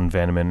Sean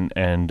Vanneman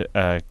and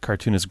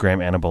cartoonist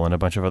Graham Annable and a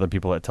bunch of other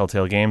people at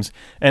Telltale Games.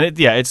 And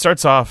it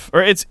starts off,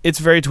 or it's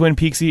very Twin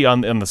Peaksy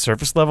on the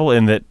surface level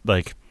in that,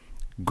 like,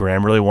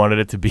 Graham really wanted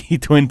it to be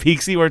Twin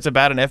Peaksy, where it's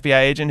about an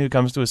FBI agent who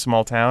comes to a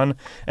small town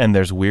and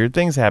there's weird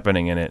things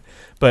happening in it.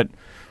 But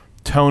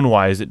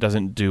tone-wise, it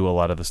doesn't do a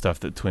lot of the stuff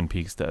that Twin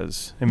Peaks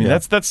does. I mean,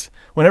 that's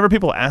whenever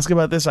people ask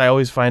about this, I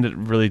always find it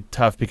really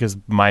tough because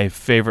my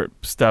favorite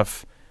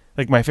stuff,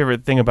 like my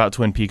favorite thing about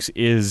Twin Peaks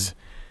is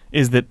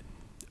that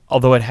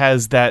although it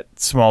has that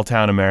small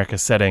town America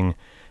setting,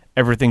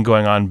 everything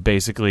going on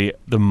basically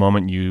the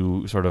moment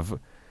you sort of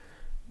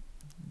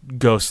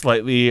go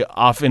slightly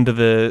off into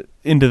the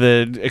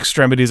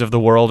extremities of the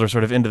world or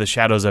sort of into the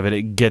shadows of it,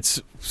 it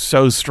gets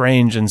so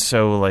strange and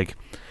so like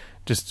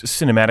just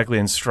cinematically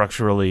and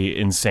structurally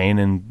insane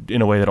and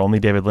in a way that only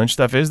David Lynch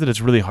stuff is, that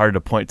it's really hard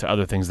to point to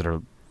other things that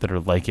are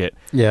like it.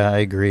 Yeah, I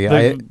agree.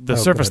 The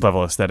surface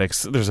level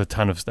aesthetics, there's a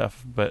ton of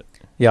stuff, but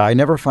yeah, I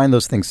never find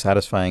those things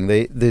satisfying.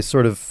 They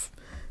sort of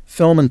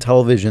film and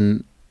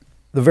television,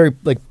 the very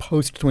like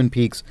post Twin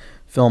Peaks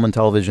film and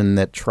television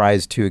that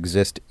tries to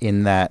exist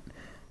in that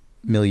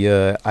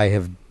milieu, I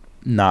have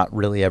not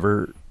really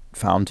ever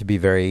found to be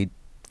very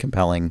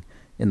compelling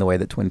in the way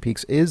that Twin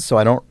Peaks is.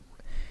 So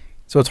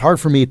it's hard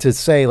for me to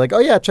say like, oh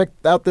yeah, check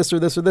out this or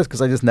this or this,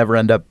 because I just never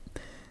end up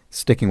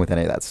sticking with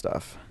any of that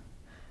stuff.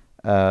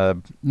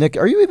 Nick,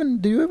 do you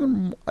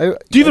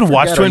even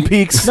watch Twin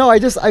Peaks? No, I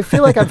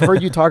feel like I've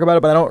heard you talk about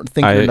it, but I don't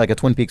think you're like a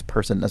Twin Peaks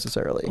person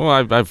necessarily. Well,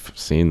 I've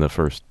seen the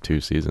first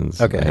 2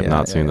 seasons. Okay, I have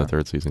not seen the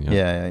 3rd season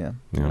yet.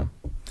 Yeah.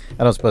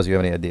 I don't suppose you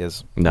have any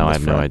ideas. No, I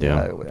have no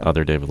idea.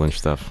 Other David Lynch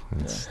stuff.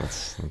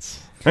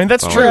 I mean,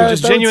 that's true.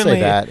 Just genuinely,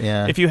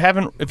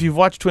 if you've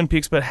watched Twin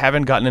Peaks but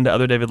haven't gotten into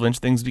other David Lynch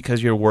things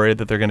because you're worried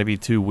that they're going to be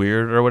too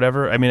weird or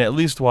whatever, I mean, at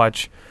least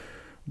watch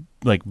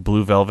like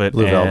Blue Velvet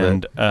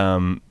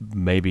and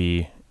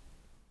maybe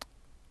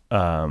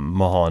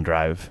Mulholland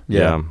Drive.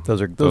 Yeah,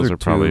 those are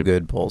probably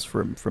good pulls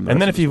from. And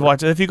then if you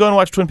go and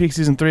watch Twin Peaks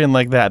season 3 and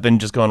like that, then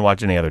just go and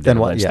watch any other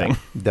David Lynch thing.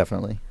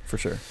 Definitely, for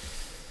sure.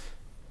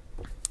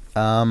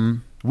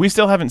 We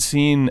still haven't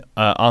seen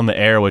On the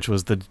Air, which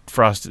was the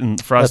Frost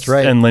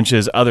and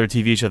Lynch's other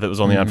TV show that was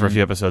only on for a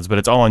few episodes, but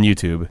it's all on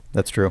YouTube.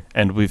 That's true.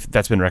 And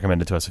that's been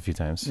recommended to us a few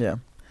times. Yeah.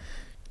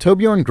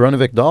 Torbjorn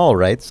Grunevik Dahl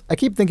writes, I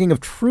keep thinking of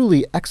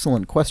truly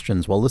excellent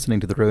questions while listening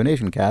to the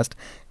Ruination Cast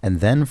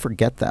and then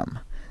forget them.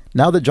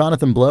 Now that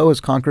Jonathan Blow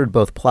has conquered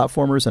both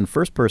platformers and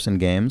first-person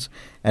games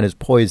and is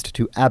poised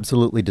to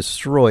absolutely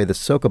destroy the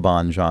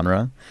Sokoban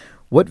genre,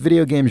 what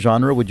video game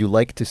genre would you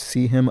like to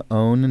see him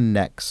own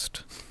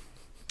next?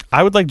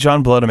 I would like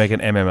John Blow to make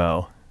an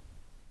MMO.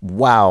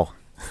 Wow.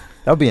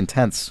 That would be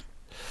intense.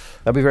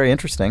 That would be very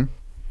interesting.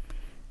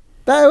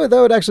 That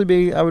would actually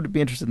be, I would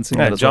be interested in seeing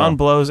that as John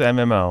Blow's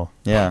MMO.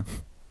 Yeah.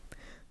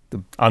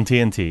 On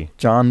TNT.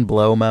 John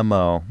Blow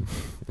MMO.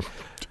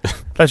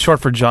 That's short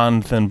for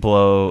Jonathan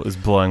Blow is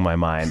blowing my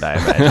mind, I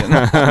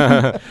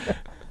imagine.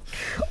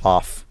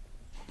 Off.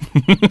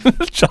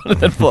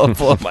 Jonathan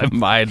Blow my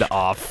mind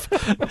off.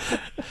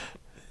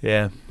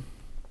 Yeah.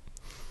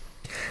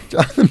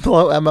 Jonathan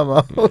Blow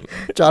MMO.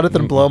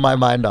 Jonathan Blow my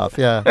mind off.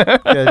 Yeah.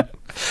 Good.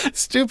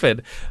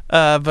 Stupid.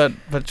 But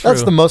true.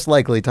 That's the most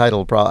likely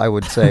title, I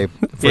would say,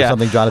 for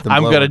something Jonathan Blow.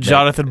 I'm going to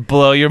Jonathan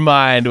Blow your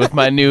mind with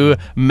my new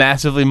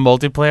massively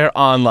multiplayer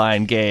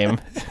online game.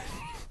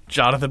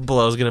 Jonathan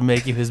Blow's going to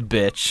make you his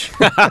bitch.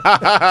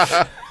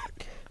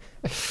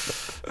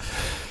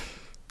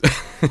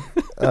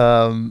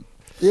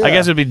 Yeah. I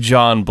guess it would be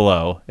John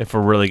Blow if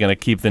we're really going to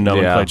keep the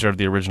nomenclature of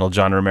the original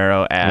John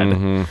Romero ad.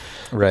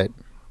 Mm-hmm. Right.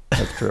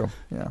 That's true.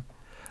 Yeah.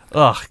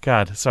 Oh,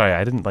 God. Sorry.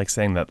 I didn't like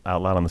saying that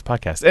out loud on this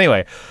podcast.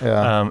 Anyway,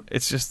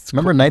 it's just...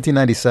 Remember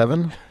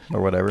 1997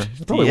 or whatever?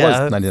 It probably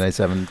was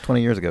 1997,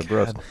 20 years ago.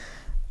 Gross.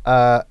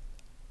 Yeah,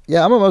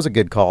 MMO's a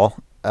good call.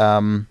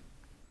 I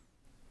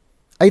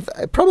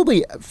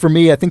Probably for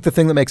me, I think the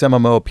thing that makes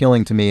MMO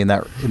appealing to me in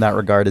that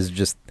regard is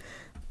just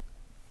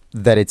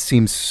that it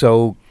seems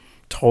so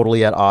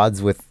totally at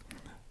odds with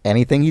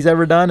anything he's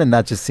ever done, and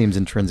that just seems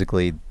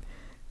intrinsically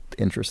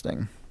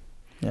interesting.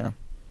 Yeah.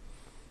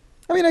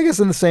 I mean, I guess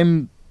in the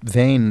same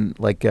vein,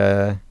 like,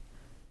 I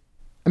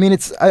mean,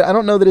 I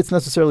don't know that it's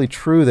necessarily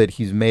true that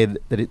he's made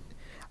that it.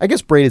 I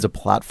guess Braid is a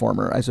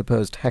platformer, I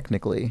suppose,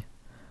 technically.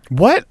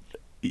 What?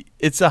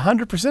 It's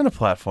 100% a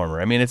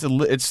platformer. I mean,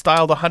 it's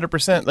styled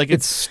 100%. Like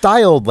it's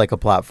styled like a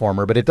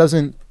platformer, but it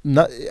doesn't.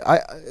 None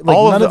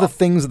of the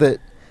things that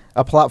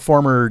a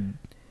platformer.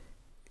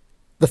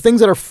 The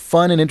things that are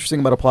fun and interesting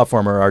about a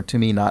platformer are, to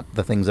me, not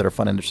the things that are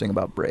fun and interesting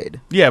about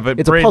Braid. Yeah, but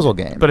it's a puzzle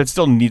game. But it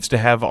still needs to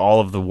have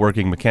all of the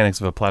working mechanics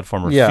of a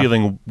platformer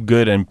feeling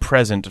good and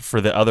present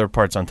for the other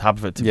parts on top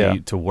of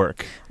it to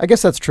work. I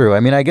guess that's true. I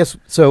mean, I guess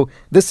so.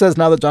 This says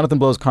now that Jonathan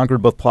Blow has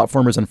conquered both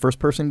platformers and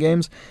first-person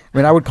games. I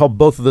mean, I would call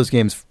both of those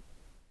games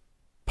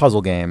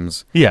puzzle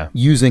games. Yeah,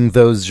 using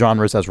those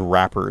genres as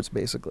wrappers,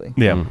 basically.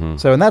 Yeah. Mm-hmm.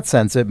 So in that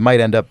sense, it might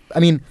end up. I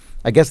mean,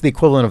 I guess the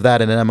equivalent of that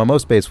in an MMO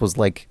space was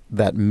like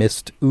that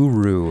Myst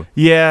Uru.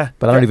 Yeah.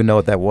 But I don't even know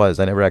what that was.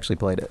 I never actually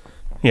played it.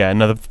 Yeah,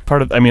 another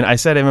part of... I mean, I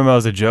said MMO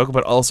as a joke,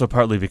 but also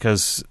partly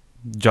because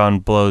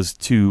John Blow's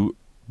 2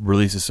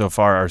 releases so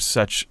far are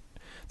such...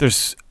 They're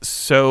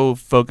so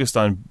focused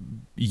on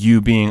you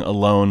being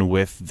alone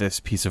with this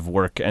piece of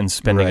work and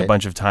spending a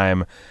bunch of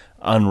time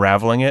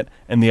unraveling it.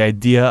 And the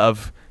idea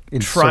of...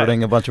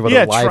 Inserting a bunch of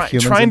other live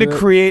humans trying to into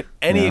create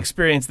any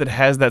experience that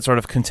has that sort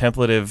of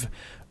contemplative...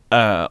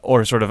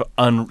 or sort of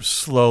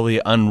slowly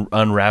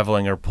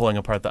unraveling or pulling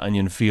apart the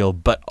onion feel,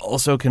 but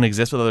also can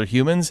exist with other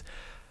humans.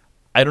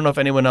 I don't know if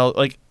anyone else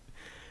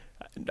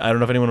I don't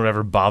know if anyone would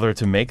ever bother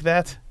to make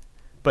that.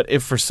 But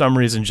if for some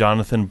reason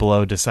Jonathan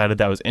Blow decided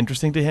that was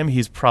interesting to him,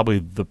 he's probably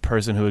the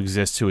person who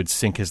exists who would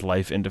sink his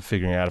life into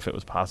figuring out if it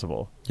was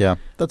possible. Yeah,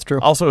 that's true.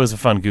 Also, it was a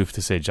fun goof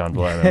to say John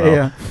Blow.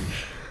 Yeah.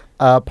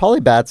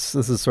 Polybats.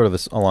 This is sort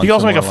of along. You can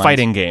also make a lines.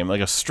 fighting game, like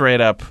a straight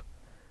up.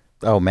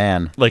 Oh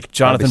man, like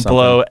Jonathan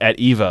Blow at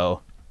Evo.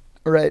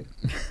 Right.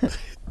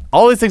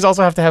 All these things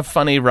also have to have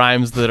funny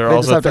rhymes that are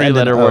also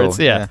 3-letter words.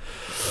 Yeah.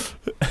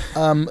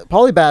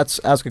 Polybats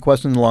ask a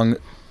question along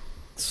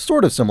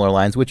sort of similar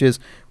lines, which is,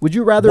 would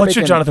you rather what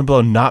should Jonathan Blow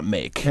not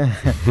make?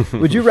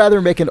 Would you rather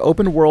make an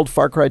open world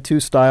Far Cry 2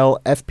 style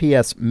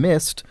FPS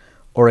Myst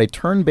or a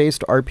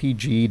turn-based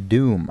RPG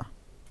Doom?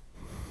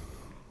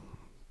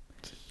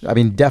 I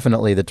mean,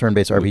 definitely the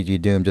turn-based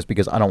RPG Doom, just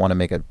because I don't want to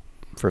make a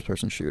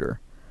first-person shooter.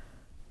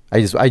 I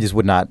just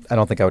would not. I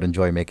don't think I would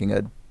enjoy making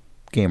a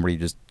game where you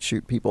just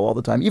shoot people all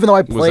the time. Even though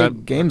I play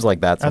games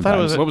like that sometimes. I thought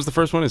it was, what was the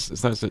first one? Is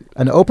that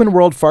an open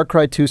world Far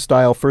Cry 2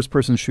 style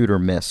first-person shooter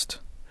Myst.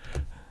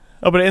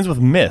 Oh, but it ends with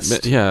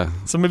Myst. Yeah.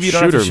 So maybe you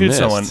don't have to shoot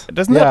someone.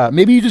 Doesn't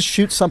maybe you just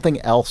shoot something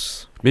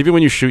else. Maybe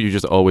when you shoot, you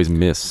just always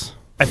miss.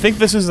 I think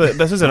this is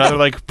another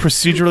like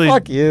procedurally.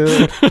 Fuck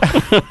you.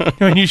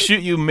 When you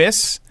shoot, you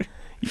miss.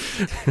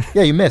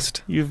 Yeah, you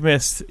missed. You've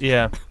missed.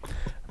 Yeah,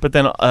 but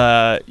then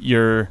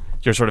your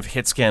sort of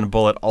hit scan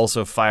bullet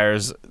also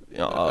fires,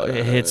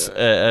 hits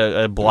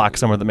a block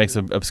somewhere that makes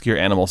an obscure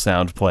animal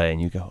sound play,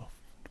 and you go,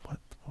 what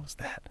was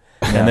that?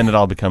 And then it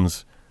all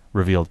becomes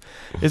revealed.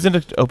 Isn't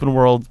an open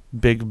world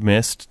big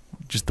Myst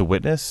just The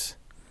Witness?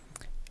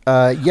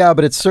 Yeah,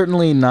 but it's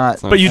certainly not.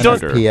 But you don't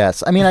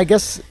FPS. I mean, I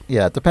guess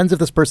it depends if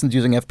this person's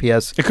using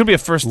FPS. It could be a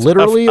first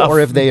literally, or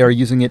if they are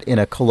using it in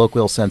a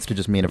colloquial sense to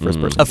just mean a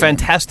first person. A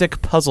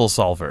fantastic puzzle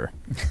solver.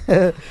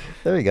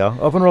 There you go.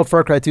 Open world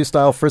Far Cry 2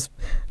 style first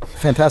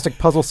fantastic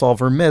puzzle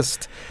solver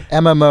Myst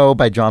MMO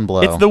by John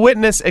Blow. It's The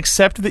Witness,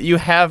 except that you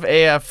have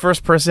a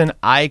first person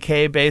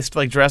IK based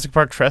like Jurassic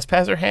Park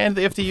Trespasser hand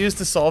that you have to use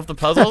to solve the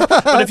puzzles.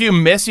 But if you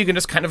miss, you can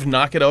just kind of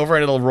knock it over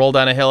and it'll roll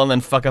down a hill and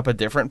then fuck up a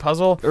different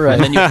puzzle. Right.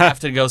 And then you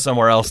have to go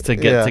somewhere else to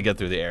get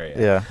through the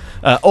area.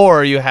 Yeah.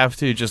 Or you have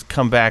to just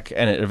come back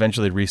and it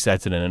eventually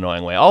resets in an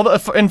annoying way.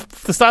 In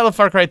the style of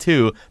Far Cry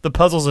 2, the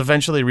puzzles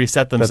eventually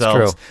reset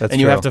themselves. That's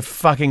and you true. have to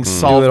fucking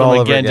solve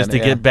them again just to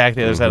get back to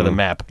the other side of the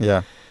map.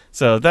 Yeah.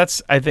 So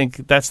I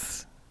think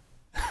that's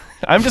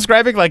I'm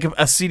describing like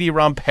a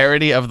CD-ROM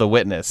parody of The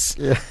Witness.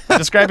 Yeah.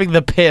 Describing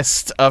the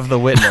pissed of The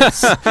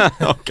Witness.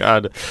 Oh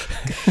God.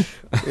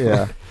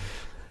 Yeah.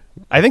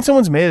 I think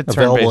someone's made a turn-based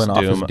Available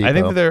in Doom. Office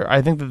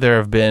I think that there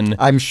have been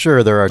I'm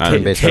sure there are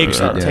turn-based takes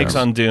RPGs.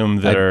 on Doom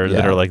that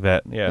are like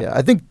that. Yeah.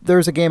 I think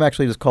there's a game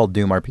actually just called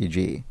Doom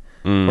RPG.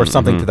 Or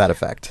something to that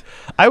effect.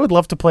 I would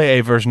love to play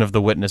a version of The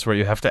Witness where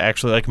you have to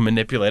actually like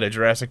manipulate a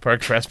Jurassic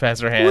Park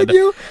Trespasser hand. Would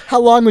you? How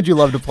long would you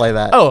love to play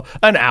that? Oh,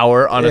 an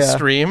hour on a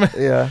stream.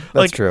 Yeah,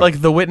 that's true.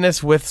 Like The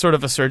Witness with sort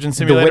of a surgeon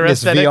simulator The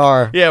Witness aesthetic.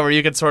 VR. Yeah, where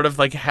you could sort of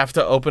like have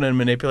to open and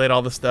manipulate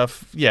all the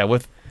stuff. Yeah,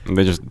 with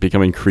They just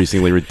become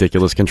increasingly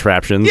ridiculous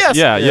contraptions. Yes.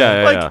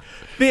 Yeah.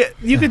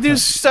 You could do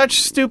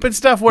such stupid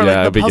stuff where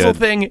like the puzzle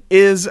thing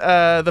is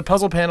the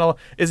puzzle panel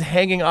is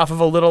hanging off of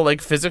a little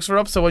like physics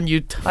rope, so when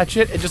you touch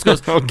it, it just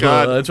goes oh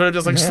God. It sort of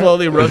just like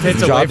slowly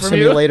rotates away from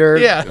simulator.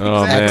 you. Yeah.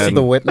 Oh, X man.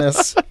 The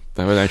Witness.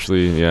 That would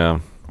actually,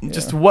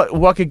 Just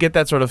what could get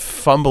that sort of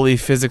fumbly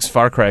physics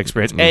Far Cry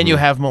experience, and you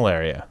have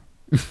malaria.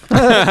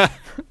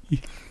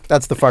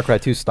 That's the Far Cry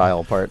 2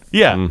 style part.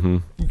 Yeah, Mm-hmm.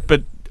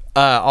 but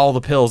all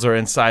the pills are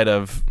inside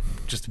of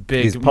just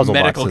These big puzzle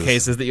medical boxes.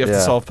 cases that you have to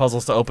Yeah. solve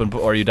puzzles to open,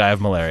 or you die of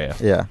malaria.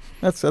 Yeah,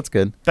 that's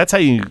good. That's how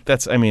you.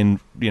 That's. I mean,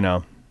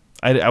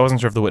 I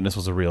wasn't sure if The Witness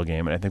was a real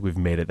game, and I think we've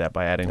made it that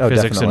by adding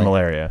physics definitely. and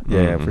malaria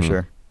Yeah, for Mhm.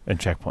 sure. and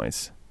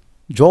checkpoints.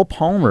 Joel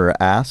Palmer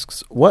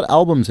asks, what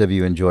albums have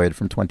you enjoyed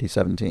from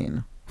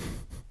 2017?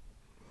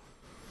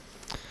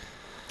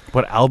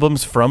 What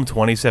albums from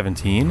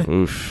 2017?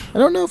 Oof. I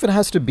don't know if it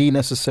has to be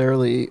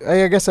necessarily.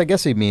 I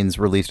guess he means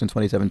released in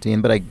 2017,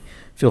 but I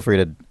feel free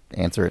to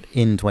answer it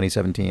in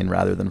 2017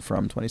 rather than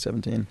from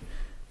 2017.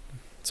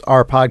 It's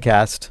our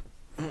podcast.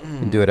 We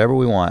can do whatever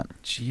we want.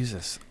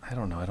 Jesus, I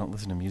don't know. I don't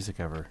listen to music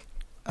ever.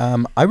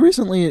 I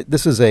recently.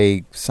 This is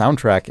a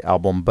soundtrack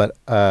album, but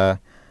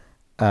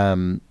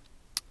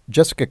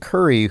Jessica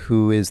Curry,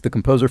 who is the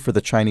composer for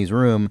The Chinese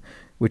Room,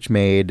 which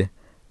made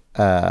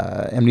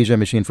Amnesia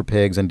Machine for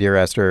Pigs and Dear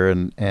Esther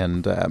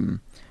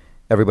and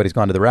Everybody's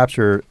Gone to the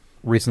Rapture,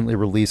 recently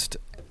released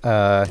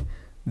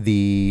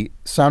the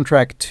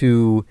soundtrack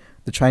to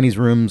The Chinese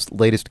Room's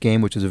latest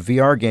game, which is a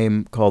VR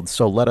game called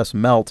So Let Us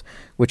Melt,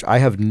 which I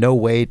have no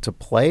way to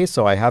play,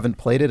 so I haven't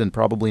played it and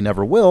probably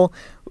never will.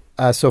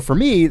 So for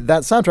me,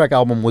 that soundtrack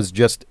album was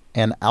just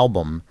an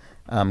album,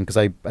 because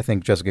I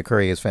think Jessica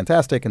Curry is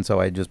fantastic, and so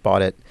I just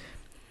bought it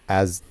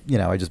as,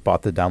 I just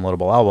bought the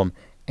downloadable album,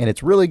 and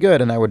it's really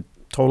good, and I would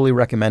totally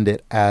recommend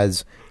it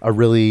as a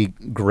really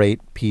great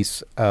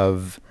piece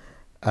of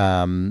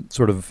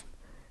sort of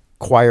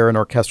choir and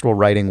orchestral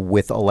writing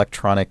with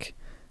electronic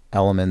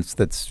elements.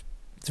 It's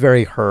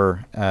very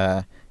her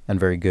and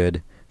very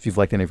good. If you've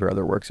liked any of her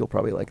other works, you'll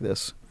probably like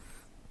this.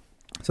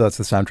 So that's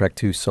the soundtrack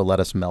to So Let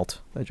Us Melt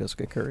by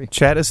Jessica Curry.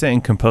 Chad is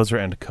saying composer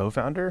and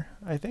co-founder,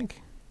 I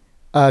think.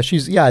 I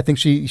think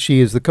she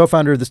is the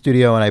co-founder of the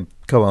studio, and I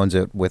co-owns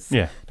it with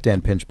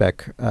Dan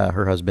Pinchbeck,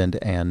 her husband,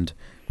 and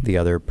the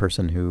other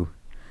person who.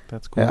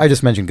 That's cool. I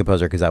just mentioned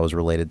composer because that was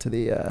related to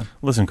the.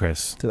 Listen,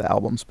 Chris, to the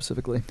album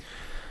specifically.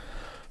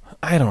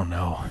 I don't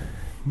know,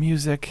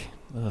 music.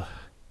 Ugh.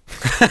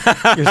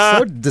 You're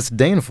so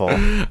disdainful.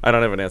 I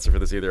don't have an answer for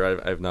this either.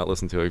 I've not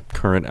listened to a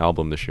current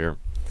album this year.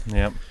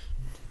 Yep.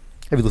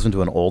 Have you listened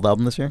to an old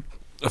album this year?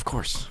 Of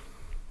course.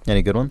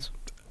 Any good ones?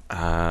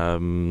 I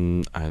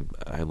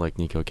like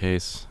Nico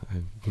Case.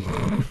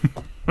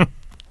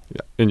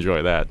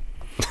 Enjoy that.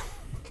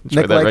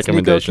 Enjoy Nick that likes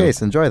recommendation. Nico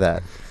Case. Enjoy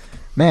that.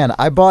 Man,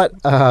 I bought,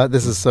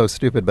 this is so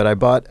stupid, but I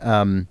bought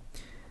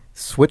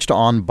Switched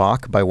On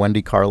Bach by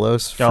Wendy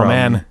Carlos. Oh,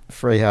 man.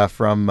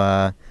 From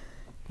I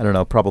don't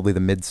know, probably the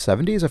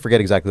mid-'70s. I forget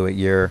exactly what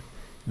year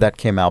that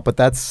came out. But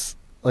that's,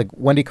 like,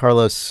 Wendy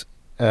Carlos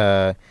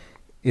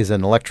is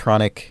an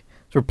electronic,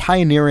 sort of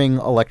pioneering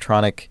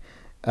electronic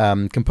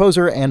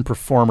composer and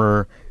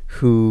performer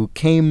who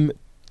came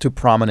to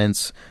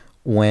prominence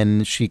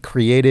when she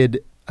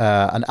created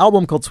an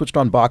album called Switched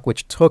On Bach,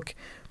 which took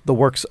the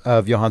works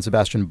of Johann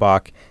Sebastian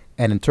Bach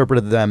and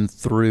interpreted them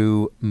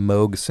through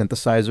Moog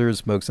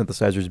synthesizers. Moog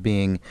synthesizers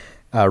being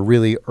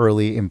really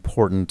early,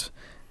 important,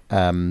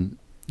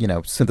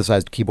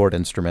 synthesized keyboard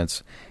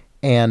instruments.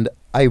 And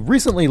I've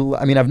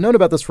known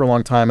about this for a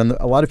long time, and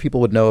a lot of people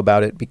would know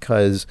about it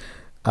because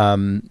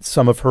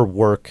some of her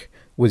work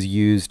was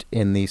used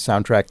in the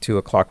soundtrack to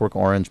A Clockwork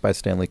Orange by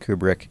Stanley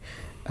Kubrick.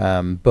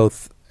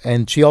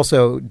 And she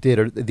also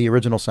did the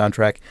original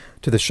soundtrack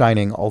to The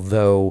Shining,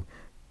 although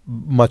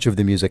much of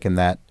the music in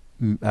that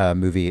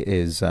movie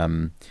is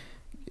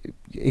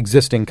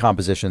existing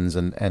compositions,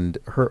 and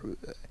her,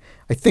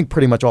 I think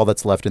pretty much all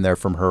that's left in there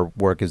from her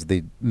work is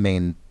the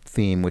main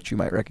theme, which you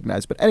might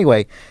recognize. But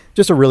anyway,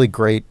 just a really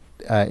great,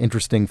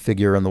 interesting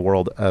figure in the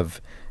world of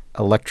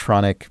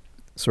electronic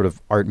sort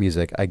of art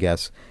music, I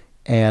guess.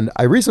 And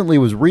I recently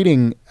was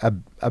reading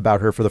about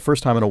her for the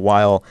first time in a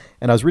while,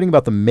 and I was reading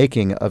about the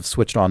making of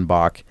Switched On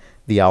Bach,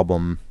 the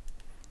album,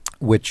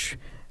 which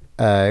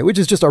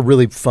is just a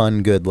really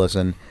fun, good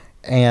listen.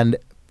 And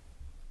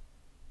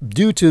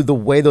due to the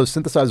way those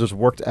synthesizers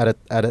worked at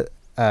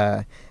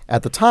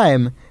the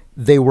time,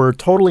 they were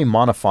totally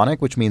monophonic,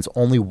 which means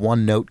only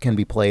one note can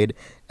be played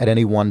at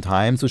any one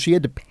time. So she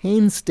had to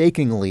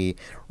painstakingly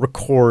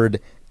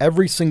record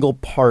every single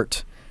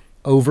part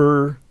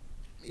over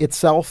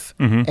itself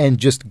and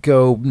just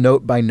go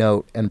note by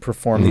note and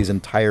perform these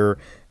entire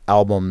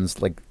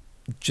albums, like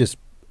just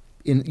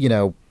in,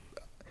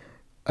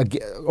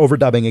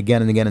 overdubbing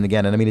again and again and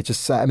again. And I mean, it's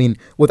just,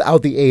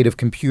 without the aid of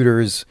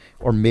computers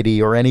or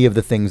MIDI or any of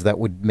the things that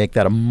would make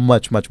that a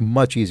much, much,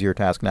 much easier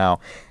task now.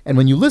 And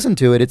when you listen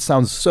to it, it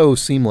sounds so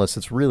seamless.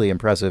 It's really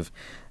impressive.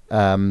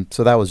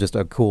 So that was just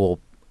a cool,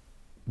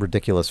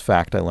 ridiculous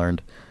fact I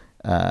learned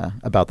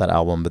about that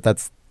album. But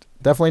that's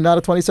definitely not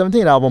a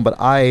 2017 album, but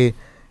I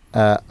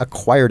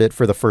acquired it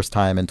for the first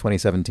time in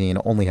 2017,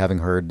 only having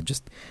heard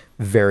just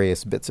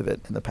various bits of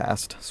it in the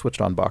past. Switched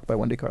On Bach by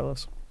Wendy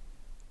Carlos.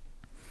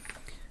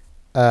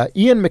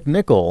 Ian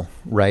McNichol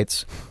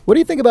writes, what do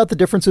you think about the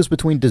differences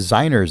between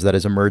designers that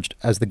has emerged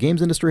as the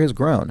games industry has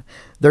grown?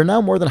 There are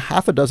now more than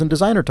half a dozen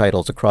designer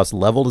titles across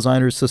level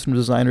designers, system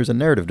designers, and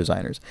narrative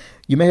designers.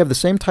 You may have the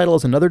same title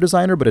as another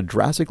designer, but a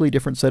drastically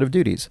different set of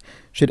duties.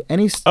 Should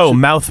any...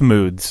 Mouth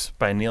Moods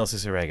by Neil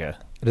Cicerega.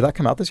 Did that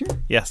come out this year?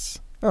 Yes.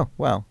 Oh,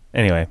 wow.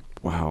 Anyway.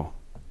 Wow.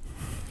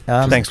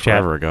 Thanks,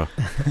 Chad. Forever ago.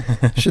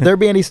 Should there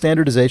be any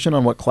standardization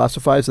on what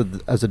classifies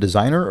as a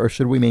designer, or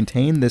should we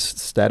maintain this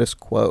status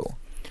quo?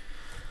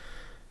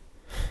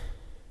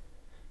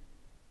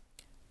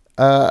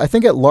 I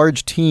think at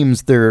large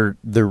teams, the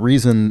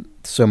reason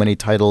so many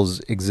titles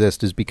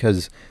exist is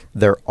because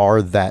there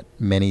are that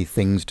many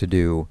things to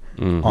do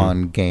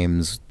on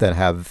games that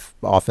have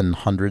often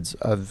hundreds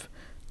of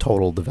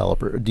total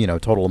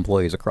total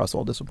employees across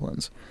all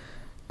disciplines.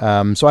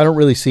 So I don't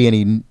really see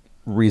any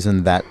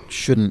reason that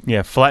shouldn't.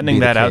 Yeah, flattening be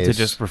the that out to case.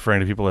 just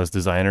referring to people as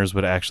designers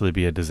would actually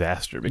be a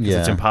disaster because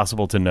it's Yeah.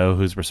 impossible to know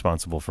who's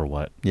responsible for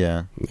what.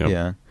 Yeah, Yep.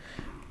 yeah.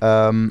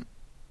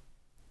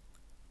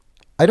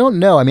 I don't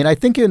know. I mean, I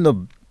think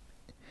in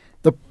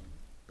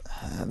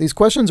these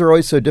questions are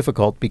always so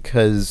difficult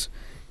because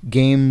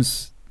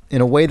games,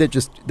 in a way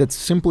that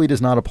simply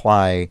does not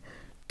apply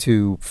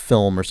to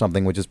film or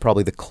something, which is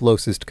probably the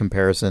closest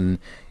comparison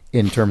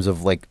in terms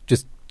of like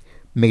just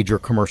major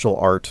commercial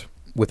art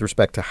with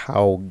respect to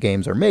how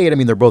games are made. I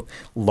mean, they're both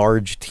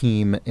large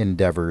team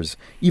endeavors.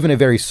 Even a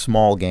very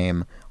small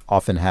game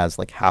often has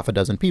like half a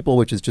dozen people,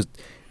 which is just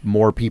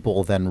more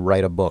people than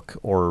write a book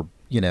or,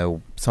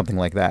 something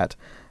like that.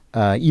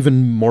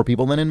 Even more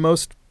people than in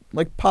most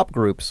like pop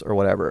groups or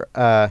whatever.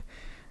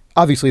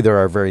 Obviously, there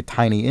are very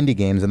tiny indie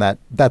games, and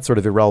that's sort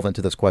of irrelevant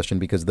to this question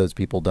because those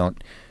people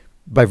don't,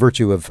 by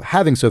virtue of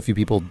having so few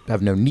people,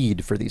 have no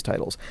need for these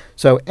titles.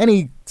 So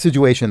any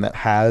situation that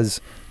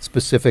has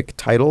specific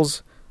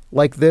titles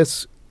like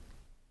this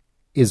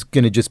is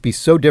going to just be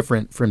so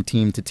different from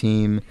team to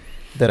team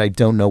that I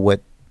don't know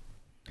what.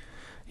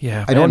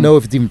 Yeah, I don't know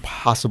if it's even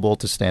possible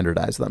to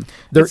standardize them.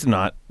 It's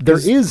not. There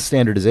is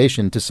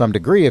standardization to some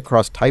degree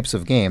across types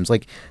of games.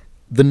 Like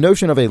the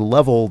notion of a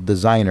level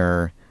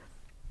designer,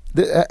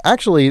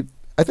 actually,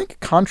 I think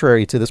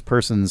contrary to this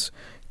person's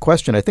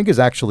question, I think is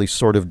actually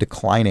sort of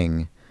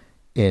declining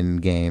in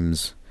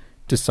games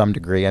to some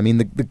degree. I mean,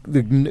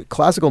 the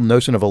classical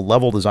notion of a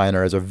level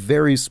designer as a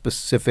very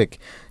specific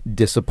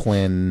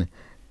discipline,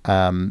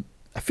 I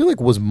feel like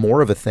was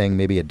more of a thing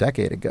maybe a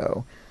decade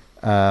ago.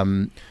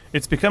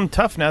 It's become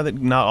tough now that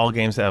not all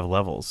games have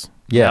levels.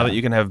 Yeah. Now that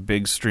you can have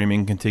big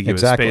streaming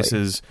contiguous Exactly.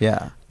 spaces,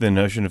 Yeah. the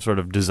notion of sort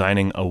of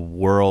designing a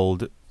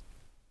world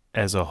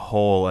as a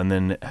whole and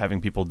then having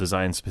people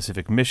design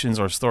specific missions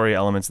or story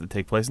elements that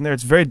take place in there,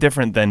 it's very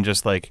different than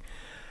just like,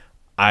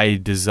 I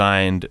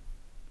designed...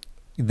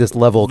 This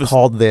level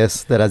called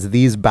this that has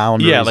these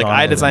boundaries. Yeah, like on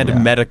I it, designed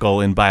and,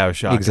 medical in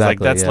Bioshock. Exactly, Like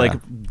that's yeah.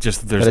 like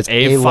just But there's it's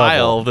a a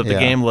file level, that the yeah.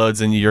 game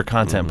loads and your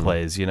content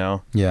plays, Yeah.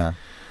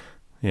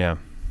 Yeah.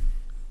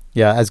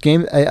 Yeah, as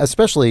game,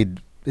 especially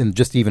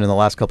even in the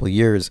last couple of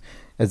years,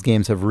 as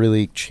games have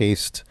really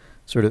chased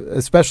sort of,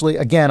 especially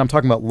again, I'm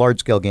talking about large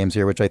scale games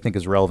here, which I think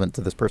is relevant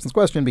to this person's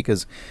question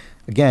because,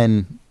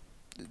 again,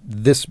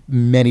 this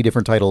many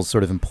different titles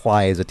sort of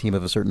implies a team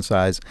of a certain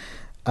size.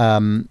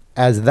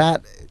 As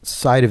that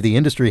side of the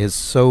industry has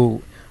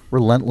so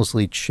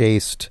relentlessly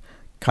chased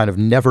kind of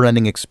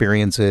never-ending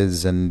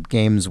experiences and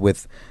games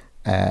with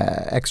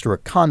extra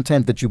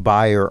content that you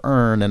buy or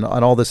earn and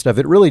all this stuff,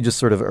 it really just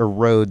sort of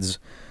erodes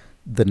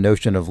the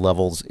notion of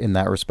levels in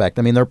that respect.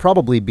 I mean, there are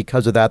probably,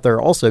 because of that, there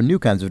are also new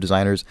kinds of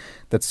designers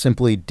that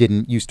simply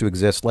didn't used to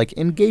exist, like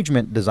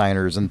engagement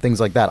designers and things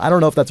like that. I don't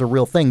know if that's a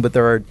real thing, but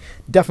there are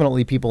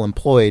definitely people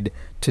employed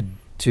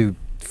to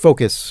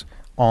focus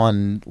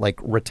on like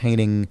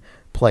retaining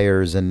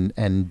players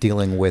and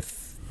dealing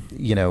with,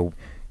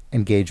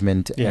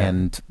 engagement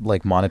and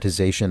like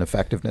monetization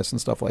effectiveness and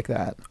stuff like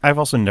that. I've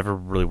also never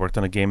really worked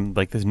on a game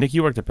like this. Nick,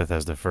 you worked at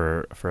Bethesda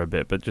for a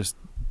bit, but just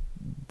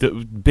the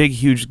big,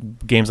 huge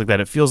games like that,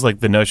 it feels like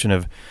the notion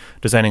of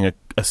designing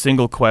a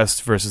single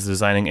quest versus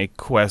designing a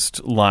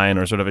quest line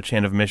or sort of a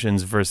chain of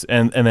missions versus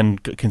and then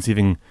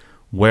conceiving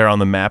where on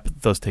the map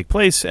those take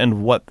place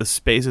and what the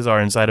spaces are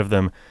inside of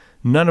them.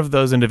 None of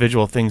those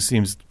individual things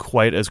seems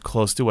quite as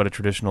close to what a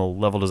traditional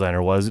level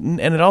designer was. And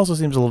it also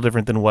seems a little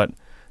different than what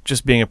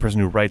just being a person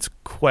who writes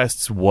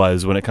quests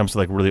was when it comes to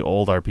like really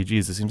old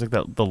RPGs. It seems like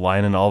that the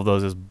line in all of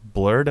those is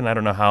blurred, and I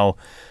don't know how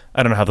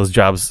those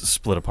jobs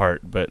split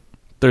apart, but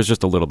There's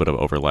just a little bit of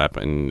overlap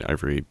in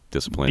every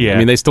discipline. Yeah. I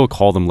mean, they still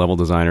call them level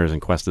designers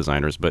and quest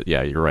designers, but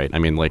yeah, you're right. I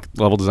mean, like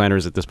level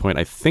designers at this point,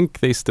 I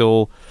think they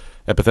still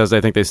at Bethesda,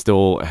 I think they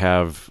still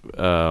have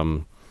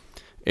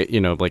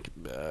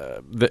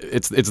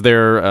it's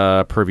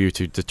their purview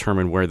to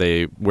determine where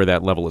that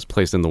level is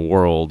placed in the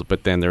world.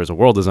 But then there's a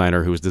world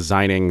designer who's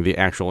designing the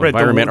actual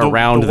environment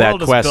around that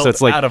world quest. Is built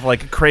That's like out of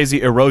like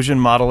crazy erosion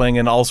modeling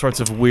and all sorts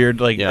of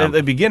weird at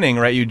the beginning,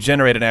 right? You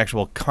generate an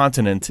actual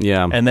continent,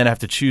 Yeah. and then have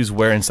to choose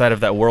where inside of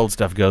that world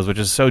stuff goes, which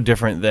is so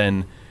different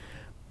than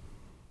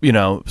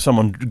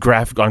someone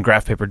on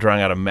graph paper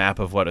drawing out a map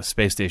of what a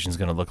space station is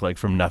going to look like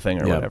from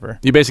nothing or whatever.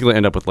 You basically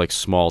end up with like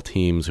small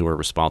teams who are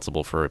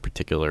responsible for a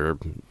particular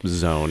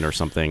zone or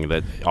something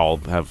that all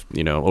have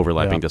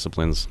overlapping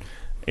disciplines.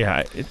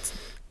 Yeah,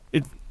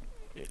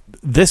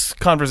 this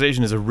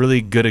conversation is a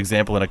really good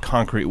example in a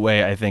concrete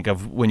way, I think,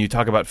 of when you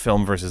talk about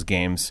film versus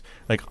games.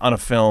 Like on a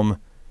film,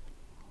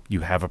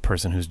 you have a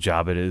person whose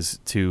job it is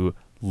to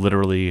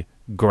literally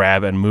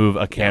grab and move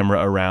a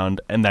camera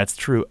around, and that's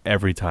true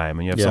every time.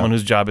 And you have someone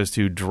whose job is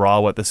to draw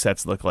what the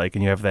sets look like,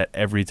 and you have that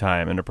every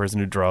time. And a person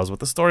who draws what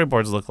the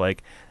storyboards look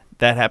like,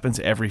 that happens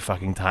every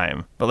fucking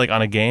time. But like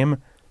on a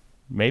game,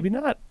 maybe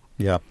not.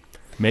 Yeah.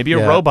 Maybe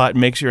a robot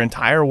makes your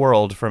entire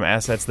world from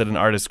assets that an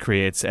artist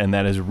creates, and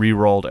that is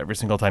re-rolled every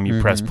single time you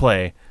press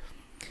play.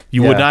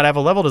 You would not have a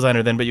level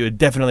designer then, but you would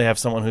definitely have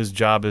someone whose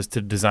job is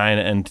to design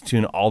and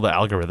tune all the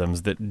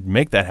algorithms that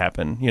make that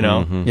happen,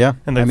 Yeah.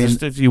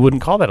 And you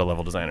wouldn't call that a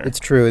level designer. It's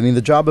true. I mean,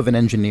 the job of an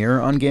engineer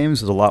on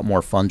games is a lot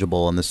more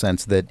fungible in the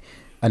sense that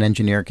an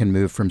engineer can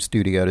move from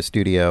studio to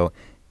studio,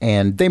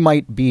 and they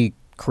might be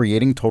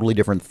creating totally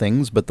different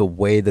things, but the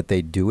way that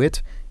they do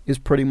it is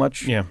pretty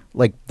much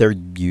like they're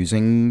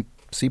using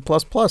C++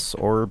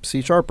 or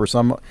C# or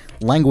some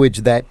language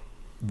that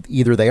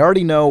either they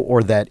already know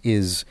or that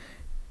is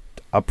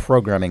a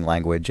programming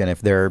language. And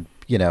if they're,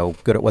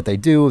 good at what they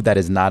do, that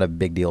is not a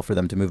big deal for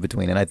them to move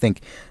between. And I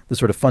think the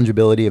sort of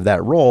fungibility of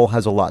that role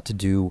has a lot to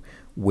do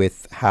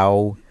with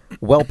how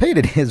well paid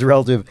it is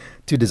relative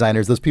to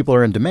designers. Those people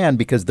are in demand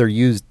because they're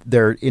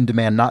in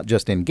demand not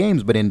just in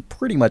games, but in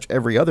pretty much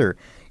every other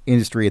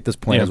industry at this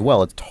point as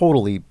well. It's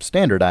totally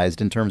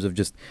standardized in terms of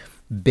just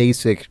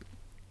basic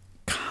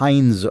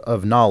kinds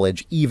of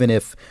knowledge, even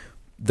if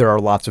there are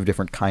lots of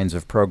different kinds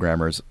of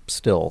programmers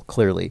still,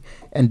 clearly.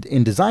 And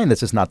in design,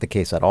 this is not the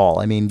case at all.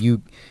 I mean,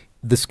 you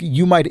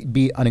might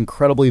be an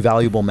incredibly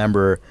valuable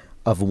member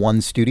of one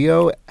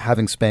studio,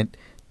 having spent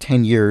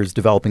 10 years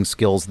developing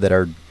skills that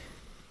are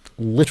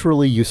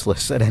literally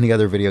useless at any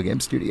other video game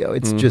studio.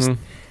 It's just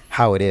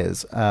how it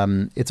is.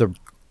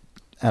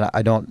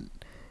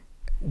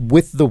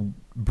 With the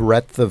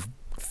breadth of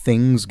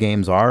things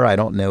games are, I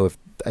don't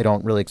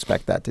really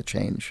expect that to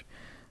change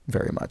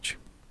very much.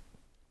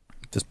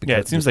 Just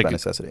because it seems like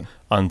necessity.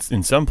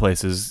 In some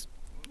places,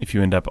 if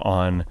you end up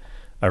on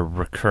a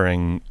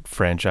recurring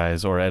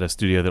franchise or at a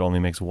studio that only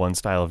makes one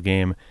style of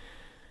game,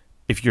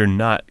 if you're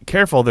not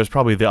careful, there's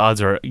probably the odds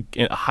are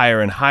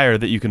higher and higher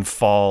that you can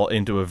fall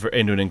into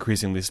an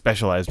increasingly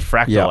specialized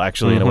fractal,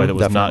 actually, in a way that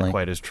was not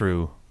quite as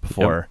true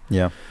before.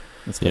 Yeah,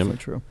 that's definitely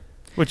true.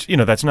 Which,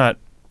 that's not,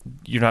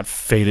 you're not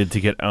fated to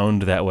get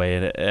owned that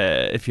way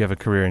if you have a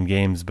career in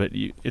games, but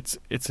it's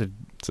a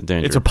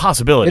danger. It's a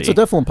possibility. It's a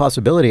definite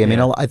possibility. I mean,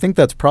 I think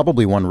that's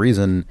probably one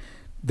reason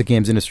the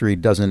games industry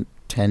doesn't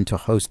tend to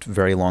host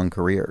very long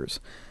careers.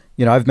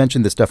 I've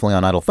mentioned this definitely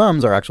on Idle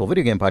Thumbs, our actual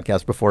video game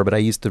podcast, before, but I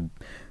used to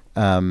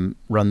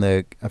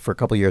for a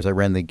couple of years, I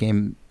ran the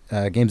games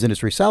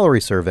industry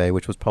salary survey,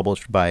 which was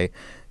published by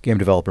Game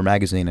Developer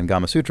Magazine and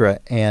Gamasutra,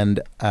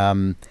 and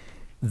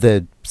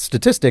the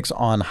statistics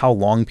on how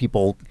long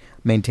people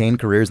maintain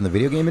careers in the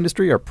video game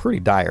industry are pretty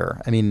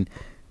dire. I mean,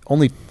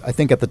 I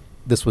think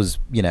this was,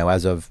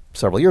 as of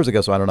several years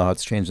ago, so I don't know how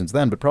it's changed since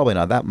then, but probably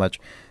not that much.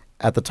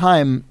 At the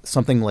time,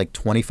 something like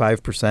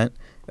 25%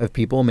 of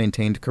people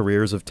maintained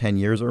careers of 10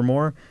 years or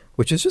more,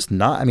 which is just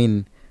not, I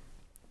mean,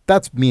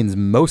 that means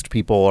most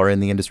people are in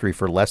the industry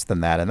for less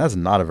than that, and that's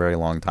not a very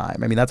long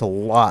time. I mean, that's a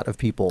lot of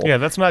people. Yeah,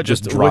 that's not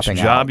just which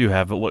job you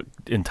have, but what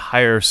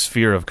entire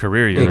sphere of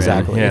career you're in.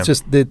 Exactly. Yeah. It's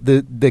just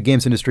the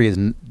games industry is,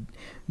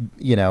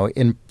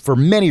 for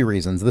many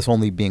reasons, this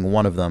only being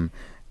one of them,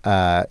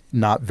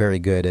 not very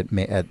good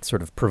at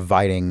sort of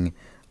providing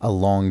a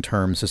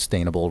long-term,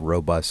 sustainable,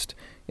 robust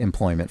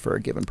employment for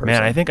a given person.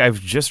 Man, I think I've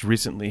just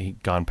recently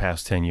gone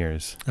past 10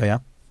 years. Oh, yeah?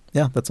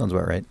 Yeah, that sounds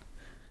about right.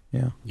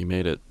 Yeah. You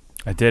made it.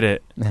 I did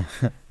it.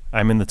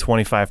 I'm in the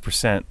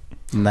 25%.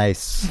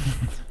 Nice.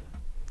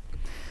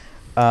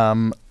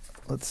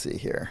 Let's see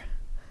here.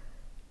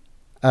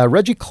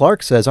 Reggie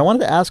Clark says, I wanted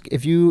to ask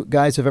if you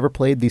guys have ever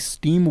played the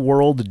Steam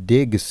World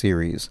Dig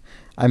series.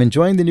 I'm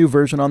enjoying the new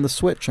version on the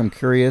Switch. I'm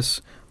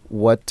curious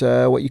what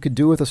you could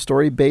do with a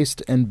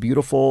story-based and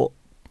beautiful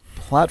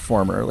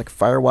platformer like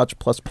Firewatch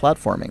plus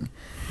platforming.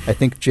 I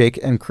think Jake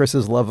and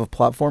Chris's love of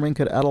platforming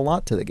could add a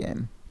lot to the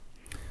game.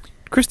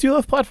 Chris, do you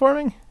love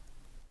platforming?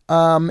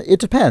 It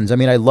depends. I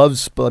mean,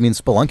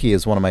 Spelunky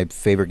is one of my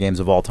favorite games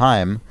of all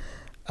time.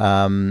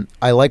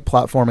 I like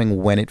platforming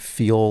when it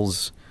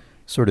feels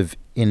sort of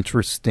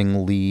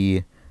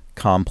interestingly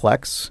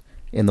complex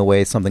in the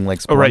way something like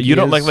Spelunky Oh, right. You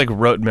don't is. like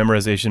rote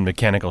memorization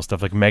mechanical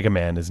stuff like Mega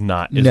Man is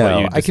not.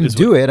 No, I can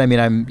do it. I mean,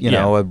 I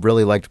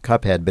really liked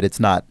Cuphead, but it's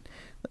not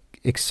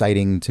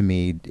exciting to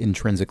me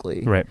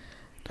intrinsically. Right.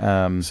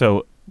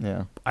 So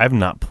yeah, I've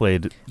not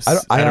played. I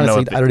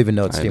honestly don't even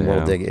know what Steam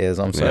World Dig is.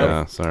 I'm sorry.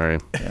 Yeah, sorry.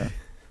 Yeah.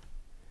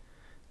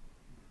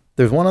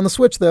 There's one on the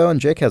Switch though, and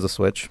Jake has a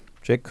Switch.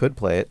 Jake could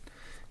play it,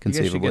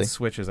 conceivably. You guys should get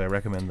Switches. I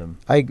recommend them.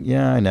 I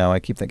know. I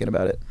keep thinking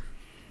about it.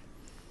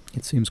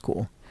 It seems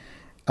cool.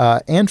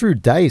 Andrew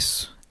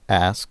Dice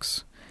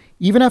asks,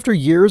 even after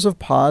years of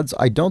pods,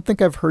 I don't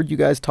think I've heard you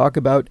guys talk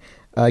about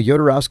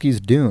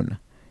Jodorowsky's Dune.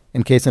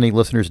 In case any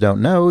listeners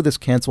don't know, this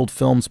canceled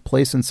film's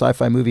place in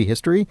sci-fi movie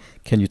history.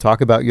 Can you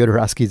talk about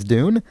Jodorowsky's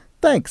Dune?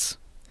 Thanks.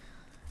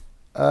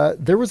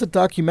 There was a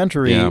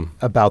documentary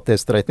about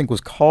this that I think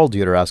was called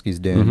Jodorowsky's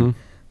Dune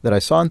that I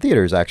saw in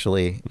theaters,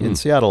 actually, in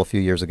Seattle a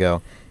few years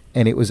ago.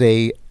 And it was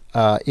a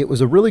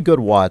really good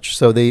watch.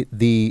 So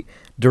the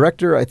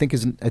director, I think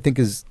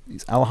is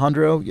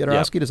Alejandro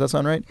Jodorowsky. Does that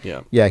sound right?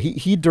 Yeah. Yeah,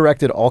 he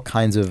directed all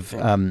kinds of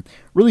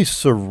really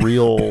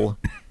surreal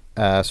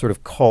sort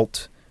of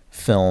cult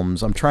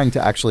films. I'm trying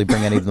to actually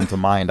bring any of them to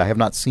mind. I have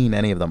not seen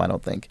any of them, I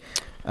don't think.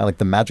 Like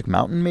The Magic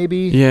Mountain,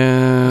 maybe?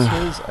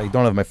 Yeah. I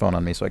don't have my phone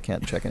on me, so I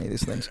can't check any of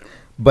these things.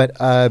 But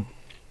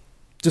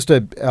just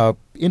a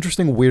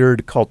interesting,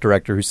 weird cult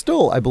director who's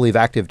still, I believe,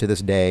 active to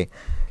this day,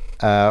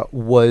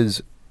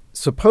 was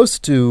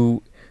supposed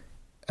to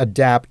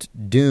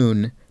adapt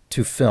Dune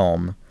to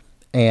film,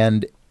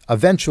 and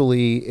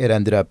eventually it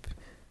ended up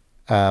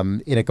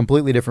in a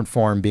completely different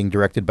form, being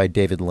directed by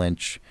David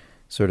Lynch,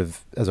 sort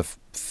of as a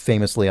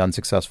famously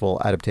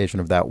unsuccessful adaptation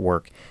of that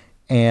work.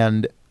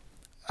 And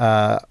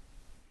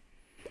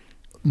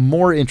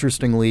more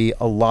interestingly,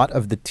 a lot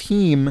of the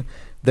team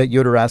that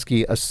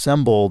Jodorowsky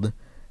assembled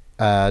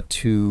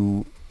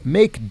to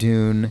make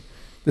Dune,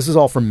 this is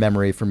all from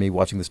memory for me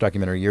watching this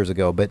documentary years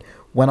ago, but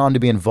went on to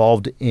be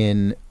involved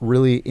in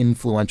really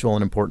influential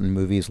and important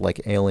movies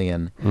like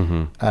Alien.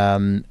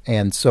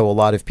 And so a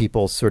lot of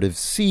people sort of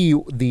see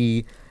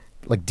the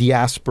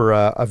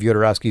diaspora of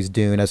Jodorowsky's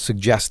Dune as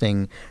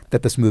suggesting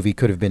that this movie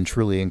could have been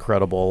truly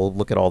incredible.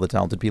 Look at all the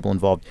talented people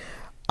involved.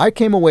 I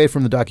came away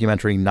from the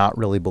documentary not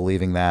really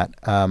believing that.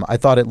 I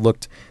thought it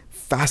looked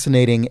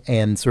fascinating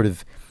and sort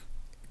of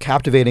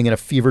captivating in a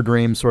fever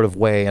dream sort of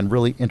way, and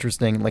really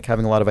interesting, like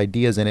having a lot of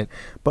ideas in it,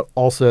 but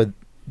also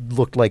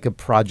looked like a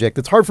project.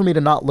 It's hard for me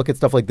to not look at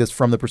stuff like this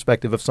from the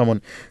perspective of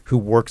someone who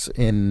works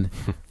in,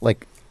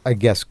 like, I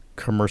guess,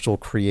 commercial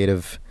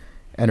creative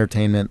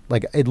entertainment.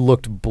 Like, it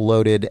looked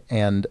bloated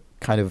and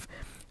kind of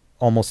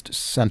almost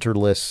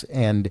centerless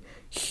and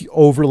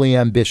overly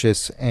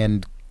ambitious,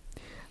 and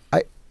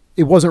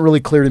it wasn't really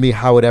clear to me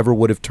how it ever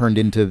would have turned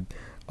into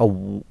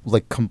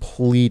a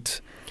complete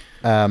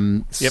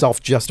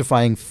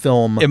self-justifying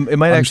film. It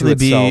might actually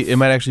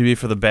be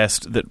for the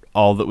best that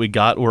all that we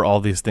got were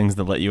all these things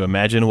that let you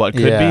imagine what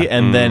could be,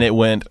 and then it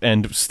went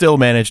and still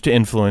managed to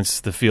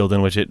influence the field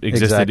in which it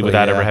existed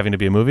without ever having to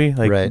be a movie.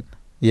 Like, right.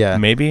 Yeah.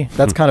 Maybe.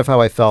 That's kind of how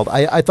I felt.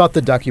 I thought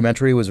the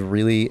documentary was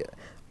really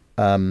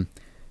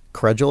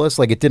credulous.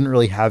 Like, it didn't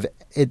really have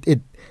it.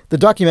 The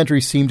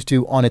documentary seemed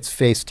to, on its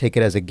face, take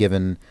it as a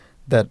given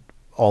that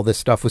all this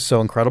stuff was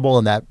so incredible,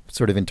 and that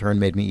sort of in turn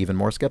made me even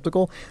more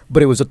skeptical.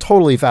 But it was a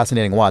totally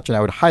fascinating watch, and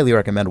I would highly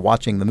recommend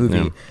watching the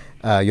movie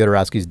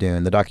Jodorowsky's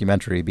Dune, the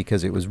documentary,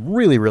 because it was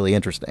really, really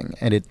interesting,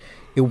 and it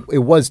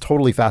was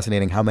totally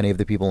fascinating how many of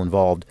the people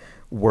involved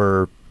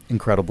were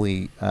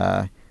incredibly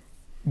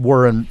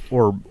or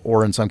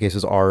in some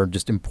cases are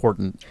just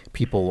important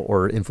people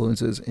or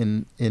influences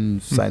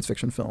in science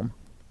fiction film.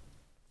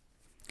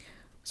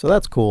 So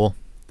that's cool.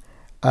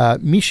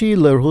 Michi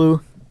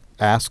Leroux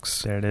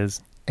asks, there it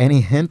is,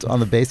 any hint on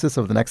the basis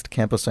of the next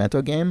Campo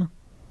Santo game?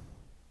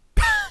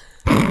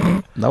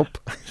 Nope.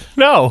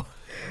 No.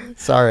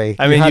 Sorry.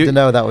 I mean, you had to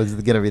know that was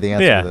going to be the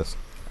answer to this.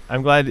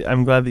 I'm glad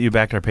that you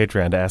backed our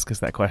Patreon to ask us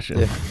that question.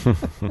 Yeah.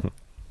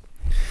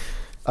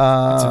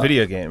 It's a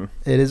video game.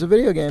 It is a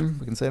video game.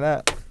 We can say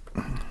that.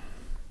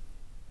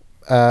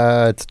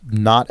 It's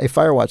not a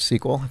Firewatch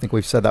sequel. I think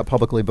we've said that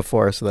publicly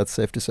before, so that's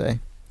safe to say.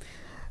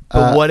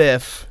 But what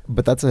if?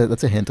 But that's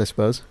a hint, I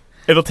suppose.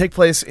 It'll take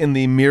place in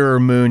the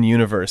Mirror Moon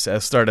universe,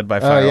 as started by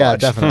Firewatch. Oh yeah,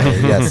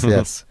 definitely.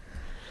 Yes.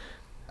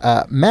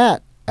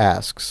 Matt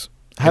asks,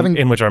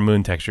 in which our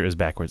moon texture is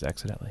backwards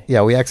accidentally.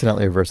 Yeah, we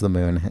accidentally reversed the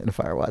moon in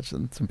Firewatch,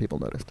 and some people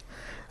noticed.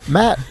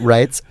 Matt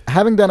writes,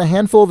 having done a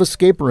handful of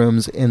escape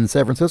rooms in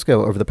San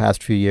Francisco over the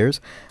past few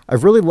years,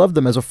 I've really loved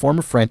them as a form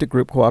of frantic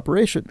group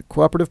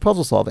cooperative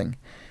puzzle solving.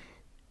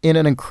 In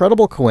an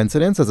incredible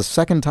coincidence, as a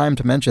second time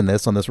to mention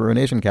this on this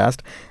Ruination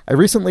cast, I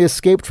recently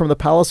escaped from the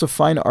Palace of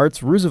Fine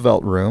Arts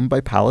Roosevelt Room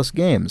by Palace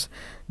Games.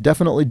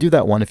 Definitely do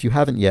that one if you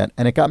haven't yet,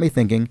 and it got me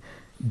thinking,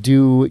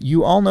 do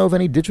you all know of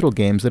any digital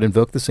games that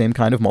invoke the same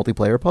kind of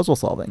multiplayer puzzle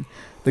solving?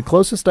 The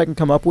closest I can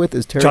come up with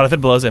is Jonathan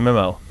Blow's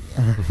MMO.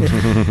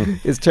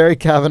 is Terry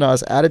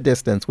Kavanagh's At a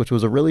Distance, which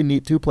was a really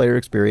neat two-player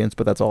experience,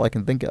 but that's all I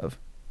can think of.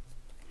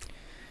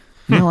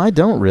 No, I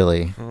don't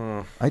really.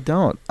 I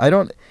don't.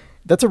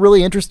 That's a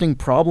really interesting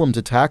problem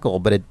to tackle,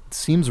 but it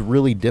seems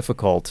really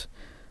difficult.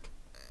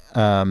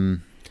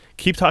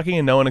 Keep Talking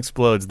and No One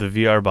Explodes, the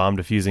VR bomb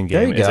defusing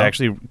game, is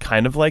actually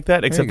kind of like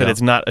that, except that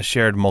it's not a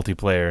shared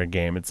multiplayer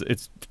game.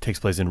 It takes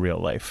place in real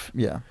life.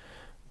 Yeah.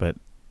 But,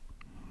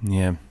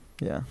 yeah.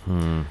 Yeah.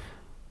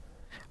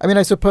 I mean,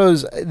 I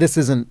suppose this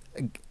isn't...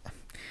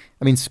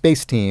 I mean,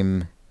 Space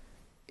Team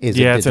is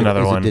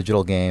a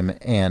digital game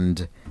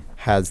and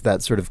has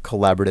that sort of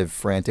collaborative,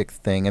 frantic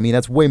thing. I mean,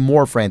 that's way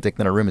more frantic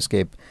than a room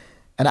escape.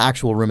 An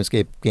actual room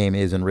escape game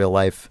is in real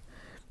life.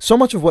 so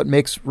much of what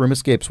makes room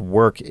escapes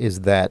work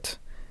is that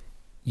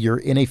you're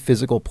in a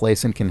physical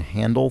place and can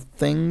handle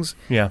things.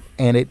 Yeah.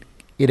 And it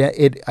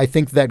I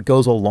think that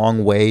goes a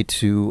long way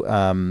to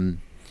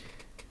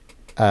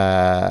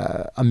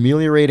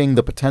ameliorating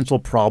the potential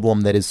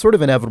problem that is sort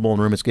of inevitable in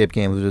room escape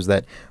games, which is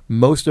that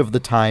most of the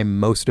time,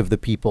 most of the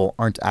people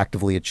aren't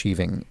actively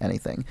achieving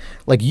anything.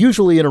 Like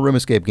usually in a room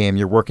escape game,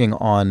 you're working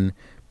on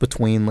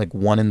between like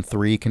 1 and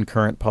 3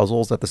 concurrent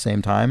puzzles at the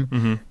same time.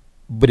 Mm-hmm.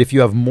 But if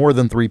you have more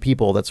than 3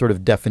 people, that sort of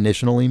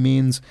definitionally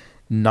means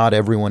not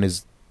everyone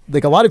is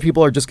like, a lot of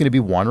people are just going to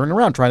be wandering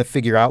around trying to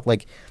figure out,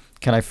 like,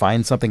 can I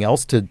find something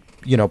else to,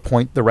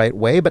 point the right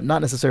way, but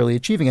not necessarily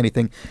achieving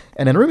anything.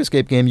 And in a room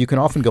escape game, you can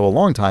often go a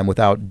long time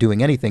without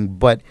doing anything.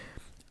 But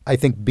I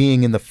think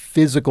being in the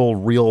physical,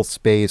 real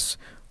space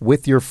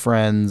with your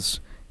friends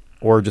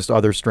or just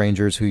other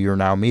strangers who you're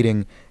now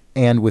meeting,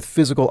 and with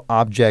physical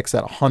objects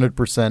at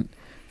 100%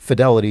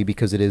 fidelity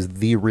because it is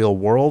the real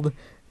world,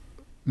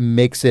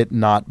 makes it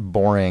not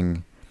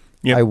boring.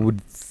 Yep. I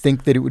would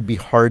think that it would be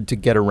hard to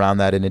get around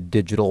that in a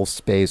digital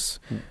space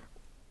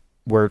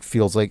where it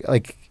feels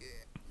like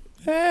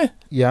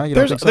yeah, you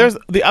don't think so? There's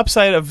the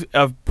upside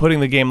of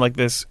putting the game like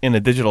this in a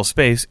digital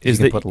space is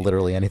you can that put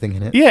literally anything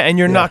in it. Yeah, and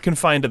you're not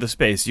confined to the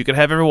space. You could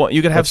have everyone.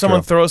 You could have That's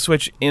someone true. throw a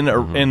switch in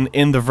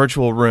the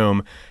virtual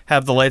room,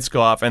 have the lights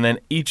go off, and then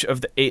each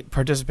of the 8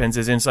 participants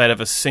is inside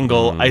of a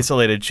single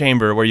isolated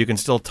chamber where you can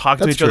still talk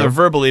to That's each other true.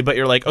 verbally. But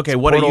you're like, okay,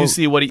 what do you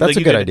see? What do you? That's like, a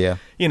you good could- idea.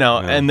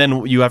 And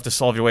then you have to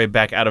solve your way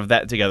back out of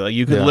that together. Like,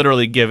 you could Yeah.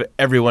 literally give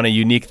everyone a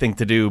unique thing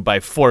to do by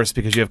force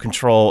because you have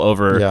control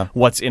over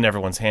what's in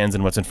everyone's hands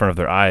and what's in front of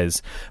their eyes.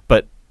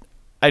 But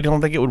I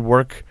don't think it would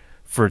work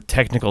for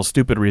technical,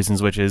 stupid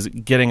reasons, which is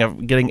getting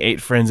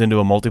 8 friends into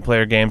a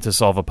multiplayer game to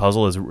solve a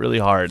puzzle is really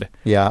hard.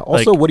 Yeah.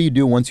 Also, what do you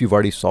do once you've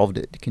already solved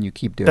it? Can you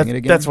keep doing it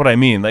again? That's what I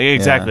mean. Like,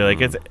 exactly.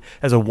 Like, it's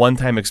as a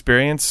one-time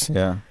experience.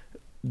 Yeah.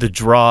 The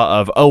draw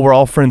of, we're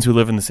all friends who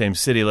live in the same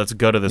city. Let's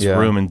go to this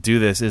room and do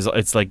this.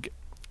 It's like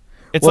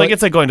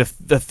going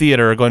to the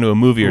theater or going to a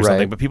movie or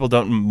something. But people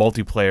don't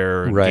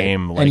multiplayer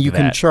game like that. And you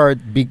can charge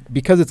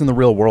because it's in the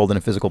real world in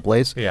a physical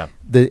place. Yeah.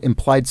 The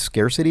implied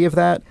scarcity of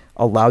that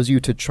allows you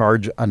to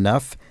charge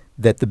enough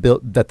that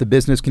the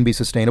business can be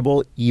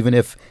sustainable, even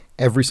if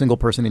every single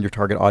person in your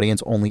target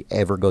audience only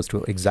ever goes to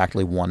it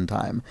exactly one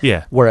time.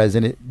 Yeah. Whereas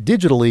in it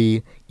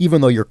digitally,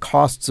 even though your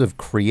costs of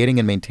creating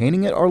and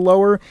maintaining it are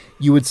lower,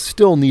 you would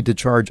still need to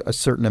charge a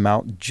certain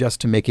amount just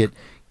to make it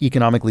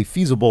economically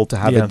feasible to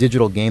have a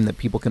digital game that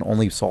people can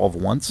only solve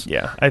once.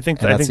 Yeah, I think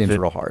that seems that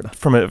real hard.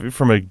 From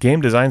a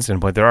game design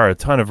standpoint, there are a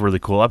ton of really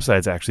cool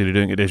upsides actually to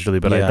doing it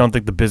digitally, but I don't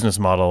think the business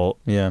model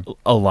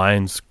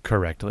aligns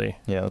correctly.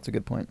 Yeah, that's a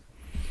good point.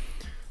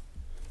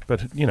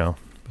 But But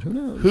who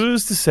knows?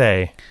 who's to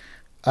say?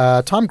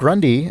 Tom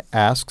Grundy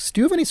asks, do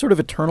you have any sort of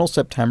eternal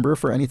September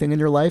for anything in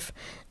your life?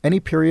 Any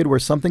period where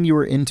something you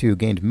were into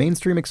gained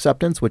mainstream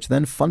acceptance, which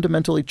then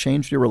fundamentally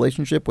changed your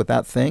relationship with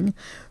that thing?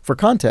 For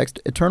context,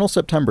 Eternal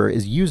September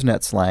is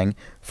Usenet slang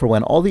for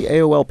when all the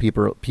AOL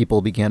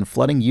people began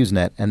flooding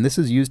Usenet, and this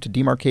is used to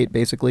demarcate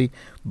basically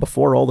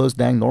before all those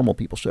dang normal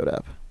people showed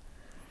up.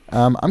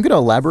 I'm going to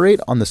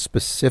elaborate on the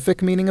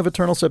specific meaning of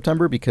Eternal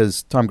September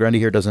because Tom Grundy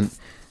here doesn't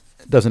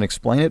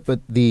explain it, but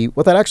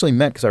what that actually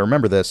meant, because I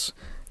remember this,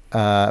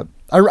 I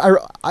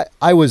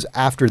was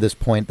after this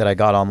point that I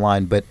got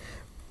online, but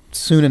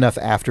soon enough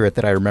after it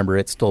that I remember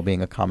it still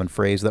being a common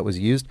phrase that was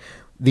used.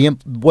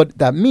 What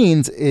that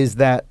means is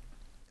that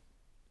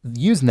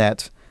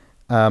Usenet,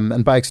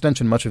 and by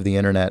extension much of the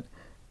internet,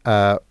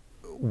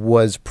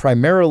 was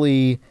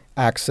primarily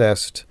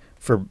accessed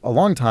for a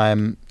long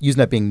time,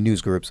 Usenet being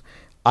news groups,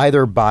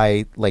 either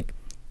by like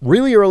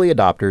really early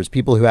adopters,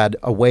 people who had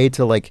a way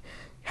to like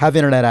have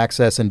internet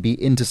access and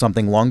be into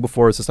something long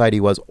before society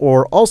was,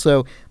 or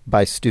also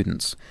by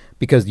students,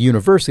 because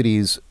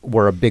universities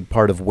were a big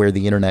part of where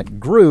the internet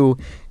grew.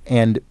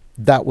 And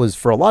that was,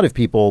 for a lot of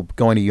people,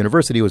 going to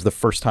university was the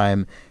first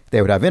time they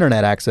would have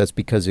internet access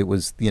because it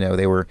was,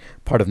 they were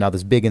part of now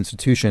this big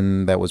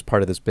institution that was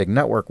part of this big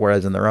network,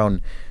 whereas in their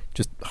own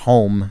just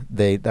home,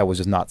 that was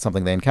just not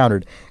something they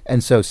encountered.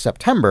 And so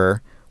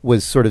September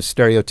was sort of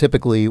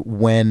stereotypically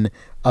when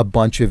a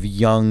bunch of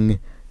young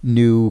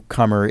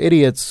newcomer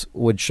idiots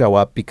would show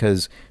up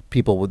because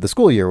the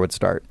school year would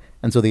start.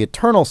 And so the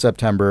Eternal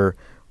September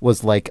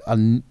was like,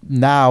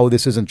 now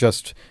this isn't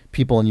just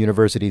people in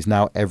universities,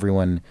 now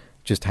everyone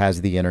just has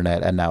the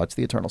internet, and now it's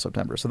the Eternal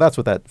September. So that's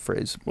what that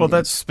phrase means.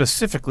 That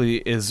specifically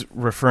is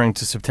referring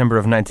to September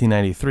of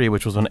 1993,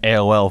 which was when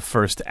AOL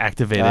first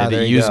activated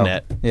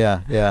Usenet.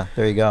 Yeah,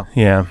 there you go.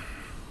 Yeah,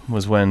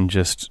 was when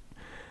just...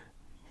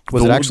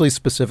 Was it actually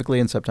specifically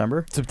in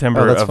September? September.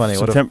 Oh, that's funny.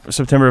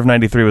 September of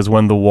 93 was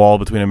when the wall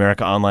between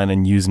America Online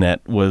and Usenet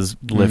was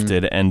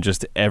lifted, and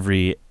just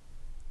every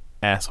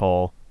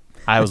asshole.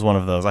 I was one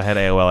of those. I had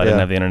AOL. I didn't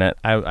have the internet.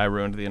 I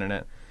ruined the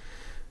internet.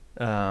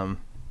 I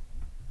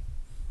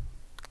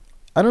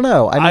don't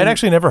know. I'd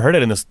actually never heard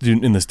it in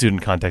the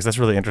student context. That's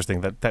really interesting.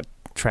 That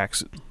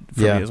tracks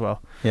for me as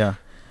well. Yeah.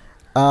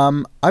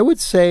 I would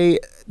say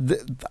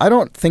I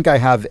don't think I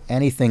have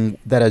anything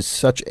that has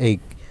such a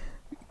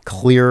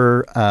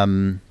clear,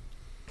 to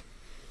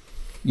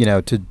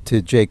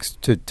Jake's,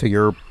 to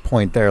your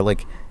point there,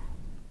 like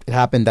it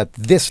happened at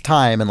this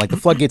time and like the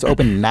floodgates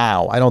open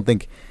now. I don't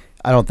think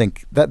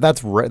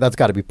that's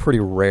got to be pretty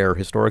rare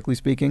historically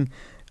speaking.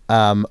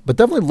 But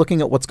definitely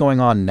looking at what's going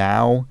on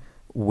now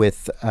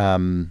with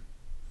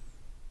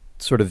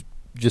sort of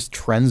just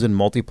trends in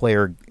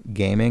multiplayer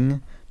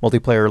gaming,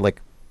 multiplayer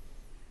like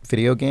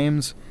video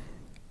games,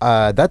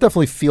 that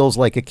definitely feels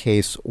like a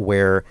case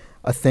where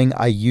a thing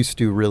I used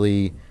to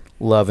really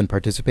love and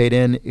participate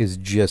in is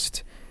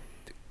just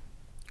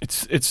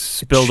it's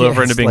spilled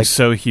over into being like,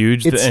 so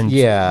huge, and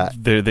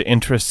the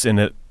interests in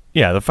it,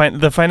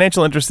 the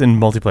financial interests in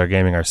multiplayer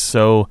gaming are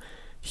so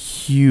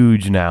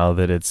huge now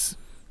that it's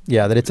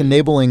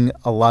enabling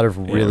a lot of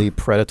really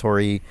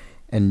predatory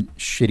and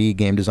shitty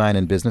game design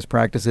and business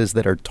practices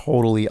that are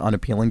totally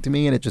unappealing to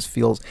me, and it just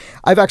feels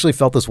I've actually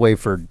felt this way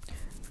for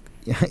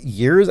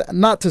years.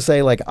 Not to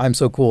say like I'm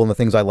so cool and the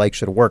things I like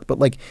should work, but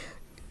like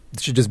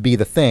it should just be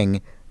the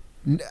thing.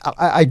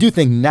 I do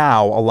think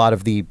now a lot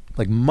of the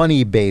like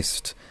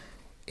money-based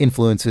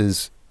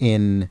influences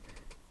in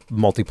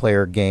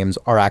multiplayer games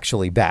are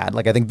actually bad.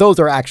 Like I think those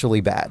are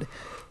actually bad.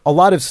 A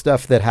lot of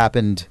stuff that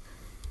happened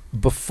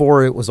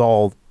before it was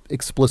all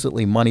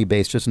explicitly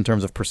money-based, just in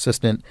terms of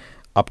persistent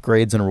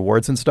upgrades and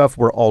rewards and stuff,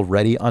 were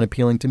already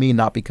unappealing to me,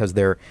 not because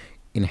they're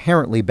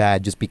inherently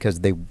bad, just because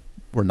they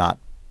were not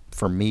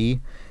for me.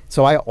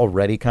 So I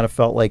already kind of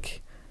felt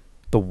like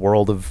the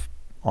world of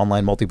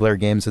online multiplayer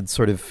games had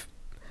sort of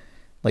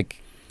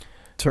like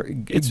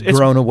it's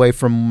grown away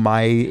from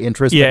my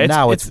interest, but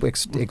now it's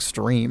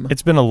extreme.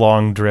 It's been a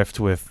long drift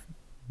with,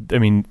 I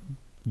mean,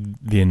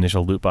 the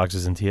initial loot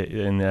boxes in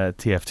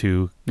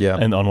TF2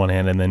 and on one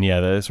hand, and then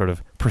the sort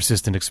of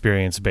persistent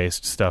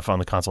experience-based stuff on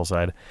the console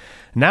side.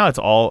 Now it's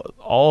all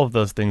of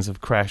those things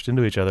have crashed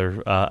into each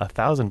other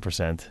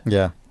 1,000%.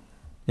 Yeah.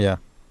 Yeah.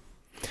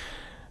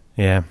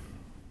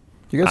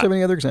 Do you guys have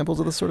any other examples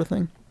of this sort of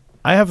thing?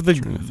 I have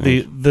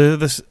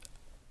this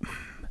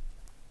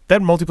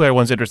that multiplayer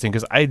one's interesting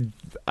because I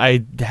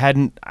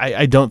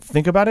don't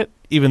think about it,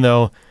 even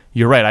though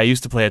you're right. I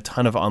used to play a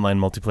ton of online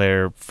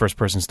multiplayer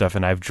first-person stuff,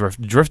 and I've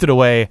drifted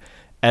away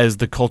as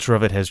the culture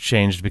of it has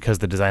changed, because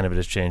the design of it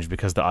has changed,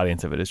 because the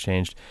audience of it has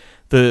changed.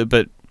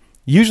 But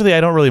usually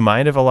I don't really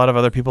mind if a lot of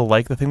other people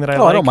like the thing that I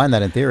like. I don't mind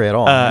that in theory at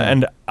all.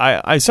 And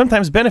I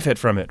sometimes benefit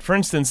from it. For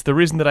instance, the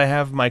reason that I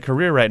have my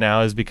career right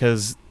now is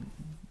because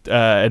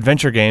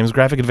adventure games,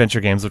 graphic adventure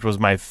games, which was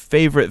my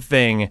favorite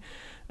thing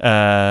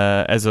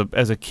as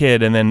a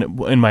kid, and then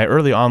in my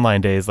early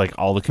online days, like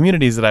all the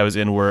communities that I was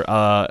in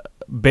were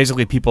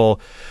basically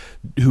people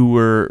who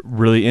were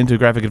really into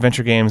graphic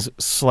adventure games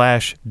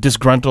 /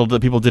 disgruntled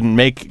that people didn't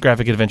make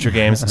graphic adventure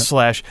games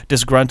 /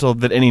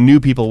 disgruntled that any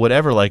new people would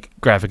ever like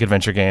graphic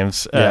adventure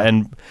games.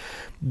 And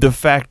the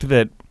fact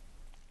that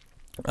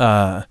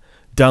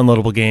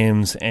downloadable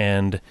games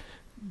and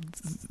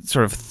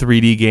sort of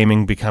 3D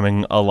gaming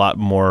becoming a lot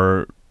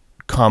more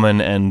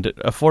common and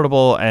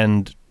affordable,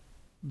 and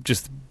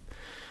just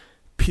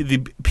the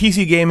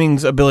PC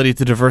gaming's ability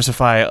to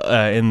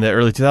diversify in the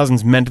early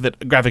 2000s meant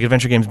that graphic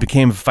adventure games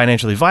became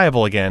financially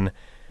viable again,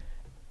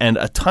 and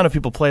a ton of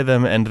people play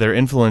them, and their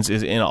influence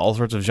is in all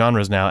sorts of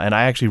genres now. And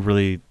I actually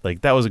really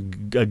like that was a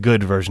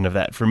good version of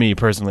that for me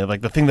personally.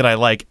 Like the thing that I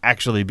like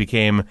actually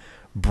became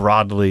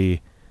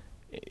broadly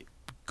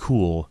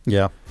cool.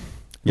 Yeah.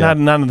 Not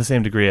in the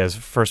same degree as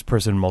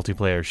first-person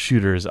multiplayer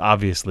shooters,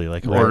 obviously,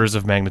 like orders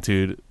of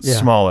magnitude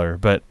smaller.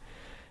 But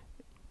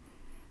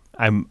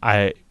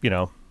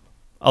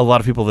a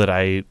lot of people that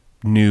I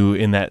knew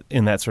in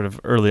that sort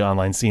of early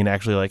online scene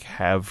actually like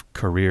have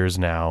careers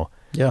now.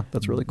 Yeah,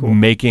 that's really cool.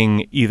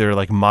 Making either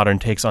like modern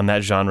takes on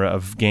that genre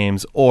of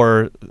games,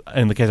 or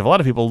in the case of a lot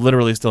of people,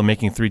 literally still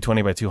making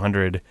 320 by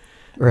 200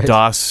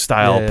 DOS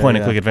style point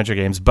and click adventure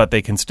games, but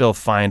they can still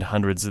find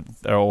hundreds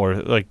or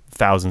like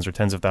thousands or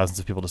tens of thousands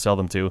of people to sell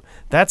them to.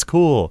 That's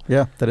cool.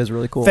 Yeah, that is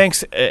really cool.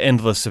 Thanks,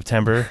 Endless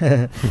September.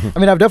 I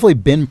mean, I've definitely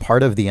been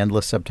part of the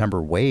Endless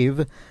September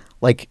wave.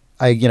 Like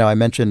I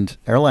mentioned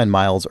Airline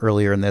Miles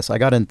earlier in this. I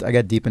got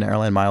deep into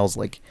Airline Miles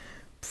like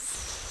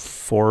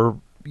 4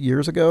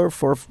 years ago, or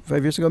 4 or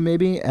 5 years ago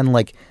maybe, and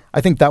like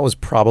I think that was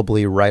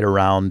probably right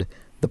around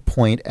the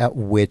point at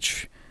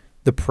which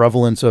the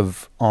prevalence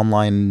of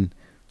online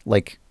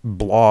like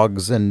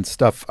blogs and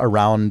stuff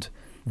around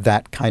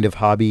that kind of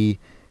hobby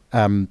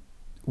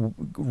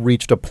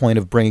reached a point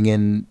of bringing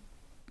in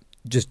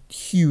just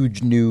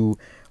huge new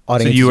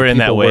audiences. So you were in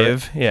that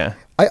wave? Yeah.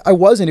 I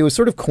was, and it was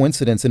sort of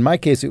coincidence. In my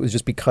case, it was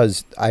just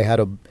because I had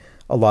a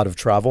lot of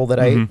travel that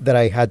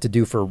I had to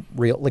do for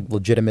real, like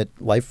legitimate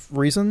life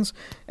reasons.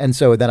 And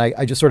so then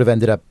I just sort of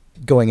ended up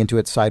going into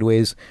it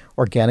sideways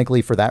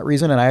organically for that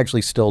reason. And I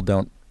actually still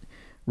don't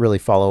really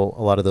follow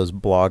a lot of those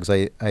blogs.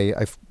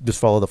 I just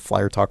follow the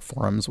Flyer Talk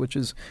forums, which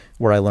is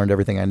where I learned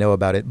everything I know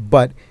about it.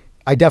 But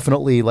I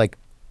definitely like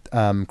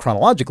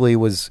chronologically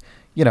was,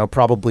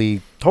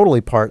 probably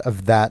totally part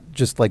of that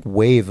just like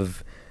wave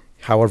of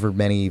however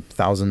many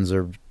thousands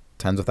or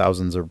tens of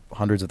thousands or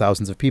hundreds of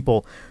thousands of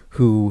people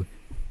who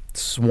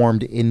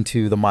swarmed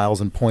into the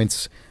miles and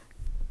points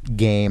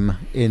game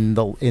in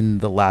the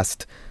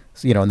last,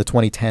 in the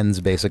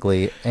 2010s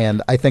basically,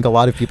 and I think a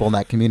lot of people in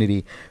that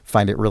community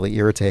find it really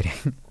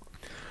irritating.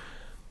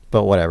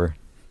 But whatever.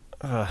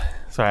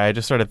 Sorry, I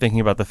just started thinking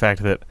about the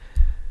fact that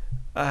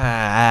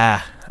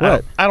I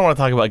don't want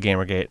to talk about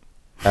Gamergate.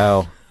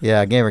 Oh,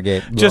 yeah,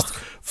 Gamergate. Just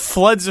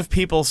floods of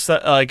people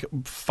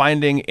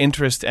finding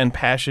interest and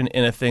passion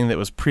in a thing that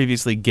was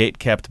previously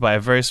gate-kept by a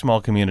very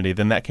small community,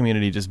 then that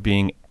community just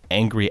being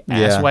angry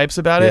asswipes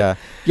about it.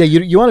 Yeah,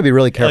 you want to be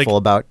really careful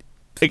about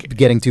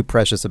getting too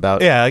precious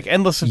about. Yeah, like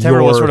Endless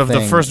September was sort of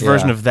the first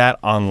version Yeah. of that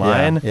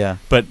online. Yeah.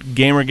 But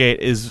Gamergate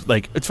is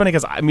it's funny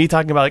because me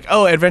talking about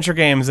adventure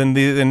games and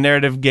the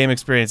narrative game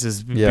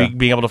experiences,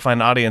 being able to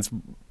find an audience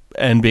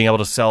and being able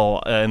to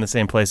sell in the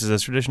same places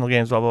as traditional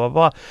games, blah blah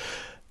blah blah.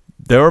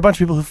 There were a bunch of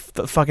people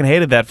who fucking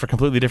hated that for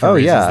completely different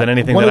reasons than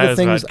anything One that of I the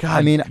was things, about. God,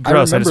 I mean,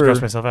 gross. I just remember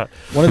grossed myself out.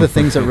 One of the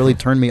things that really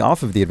turned me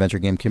off of the adventure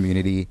game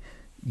community,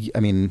 I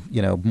mean,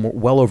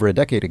 well over a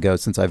decade ago,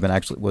 since I've been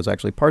was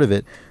actually part of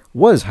it,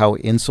 was how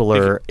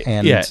insular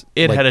and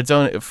it had its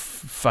own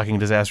fucking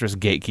disastrous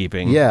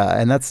gatekeeping. Yeah,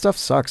 and that stuff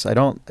sucks. I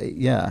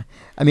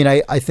mean,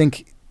 I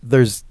think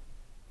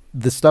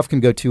the stuff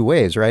can go two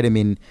ways, right? I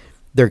mean,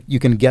 you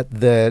can get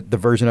the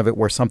version of it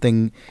where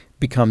something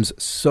becomes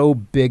so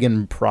big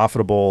and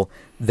profitable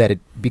that it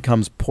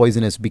becomes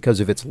poisonous because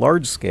of its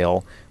large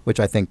scale, which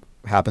I think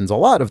happens a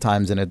lot of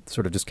times in a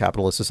sort of just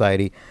capitalist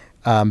society.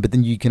 But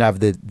then you can have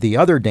the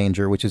other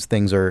danger, which is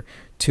things are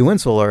too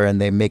insular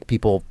and they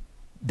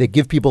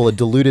give people a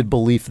deluded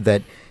belief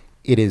that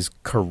it is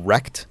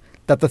correct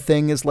that the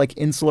thing is like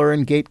insular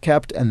and gate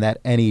kept, and that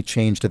any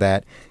change to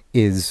that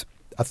is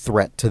a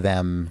threat to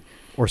them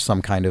or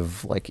some kind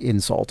of like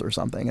insult or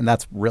something. And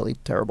that's really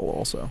terrible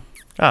also.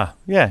 Yeah.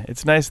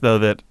 It's nice though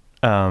that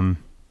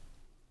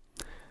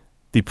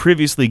the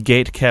previously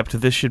gate kept,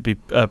 this should be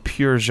a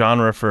pure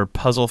genre for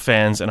puzzle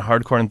fans and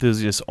hardcore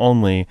enthusiasts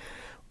only,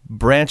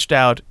 branched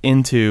out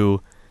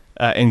into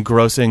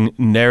engrossing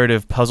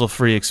narrative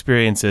puzzle-free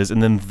experiences,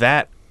 and then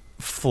that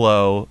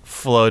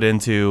flowed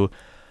into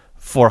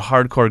for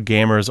hardcore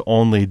gamers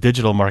only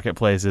digital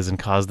marketplaces and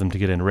caused them to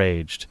get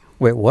enraged.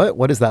 Wait, what?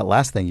 What is that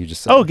last thing you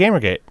just said? Oh,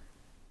 Gamergate.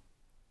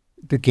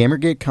 The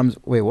Gamergate comes.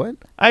 Wait, what?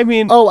 I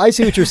mean, I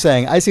see what you're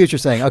saying.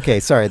 Okay,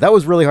 sorry, that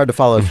was really hard to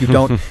follow. If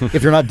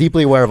you're not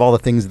deeply aware of all the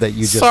things that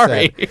you just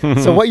said.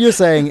 So what you're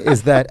saying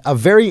is that a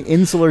very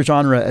insular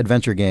genre,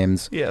 adventure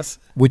games, yes,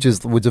 which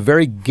is a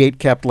very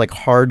gate-kept, like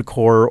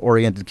hardcore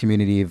oriented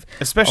community of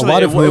especially a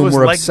lot of whom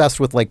were like, obsessed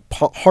with like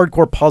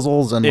hardcore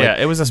puzzles and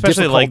it was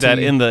especially like that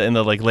in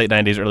the like late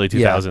 90s, early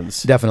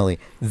 2000s. Yeah, definitely.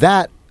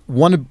 That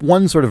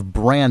one sort of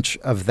branch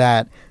of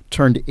that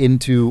turned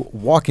into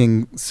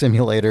walking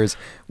simulators,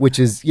 which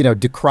is,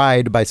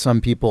 decried by some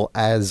people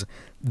as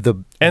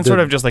sort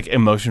of just like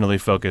emotionally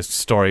focused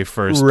story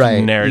first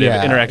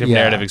interactive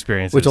narrative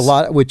experiences, which a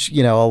lot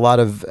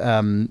of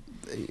a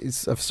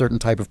certain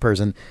type of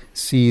person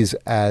sees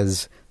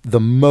as the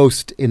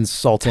most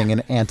insulting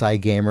and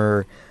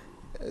anti-gamer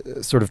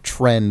sort of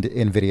trend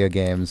in video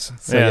games.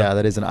 So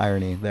that is an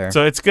irony there.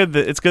 So it's good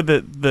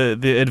that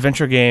the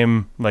adventure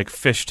game like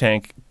Fish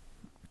Tank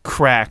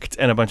cracked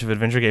and a bunch of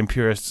adventure game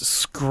purists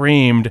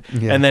screamed,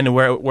 and then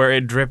where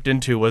it dripped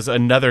into was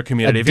another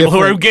community of people who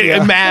were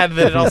getting mad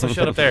that it also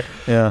showed up there.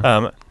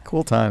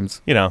 Cool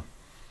times.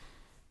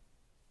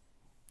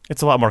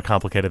 It's a lot more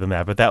complicated than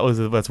that, but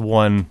that's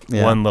one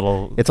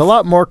little. It's a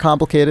lot more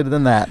complicated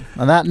than that.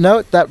 On that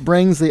note, that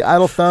brings the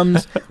Idle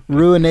Thumbs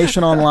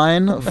Ruination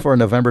Online for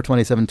November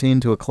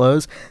 2017 to a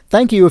close.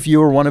 Thank you if you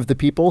were one of the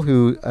people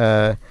who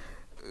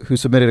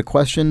submitted a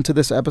question to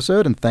this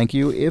episode, and thank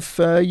you if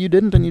you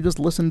didn't and you just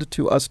listened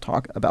to us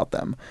talk about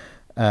them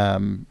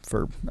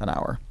for an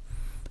hour.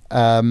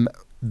 As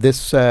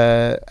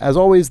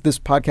always, this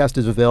podcast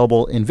is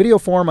available in video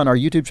form on our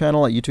YouTube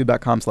channel at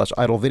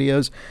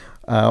youtube.com/idlevideos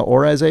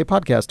or as a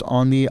podcast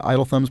on the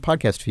Idle Thumbs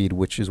podcast feed,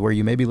 which is where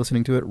you may be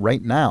listening to it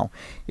right now.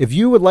 If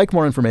you would like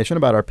more information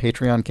about our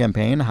Patreon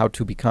campaign, how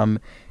to become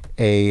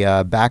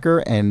a backer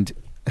and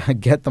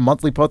get the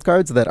monthly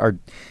postcards that are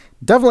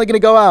definitely going to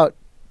go out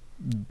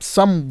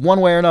one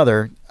way or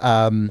another,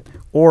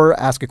 or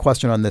ask a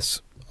question on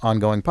this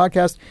ongoing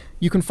podcast,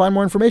 you can find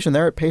more information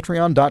there at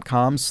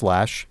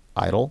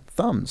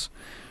patreon.com/idlethumbs.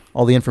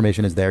 All the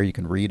information is there. You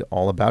can read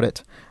all about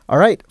it. All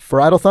right. For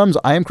Idle Thumbs,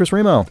 I am Chris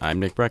Remo. I'm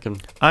Nick Brecken.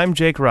 I'm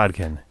Jake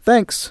Rodkin.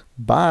 Thanks.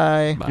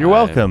 Bye. You're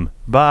welcome.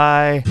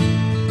 Bye.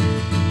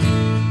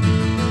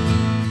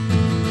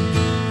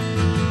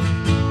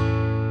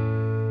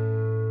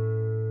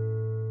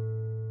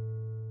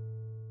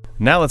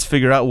 Now let's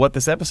figure out what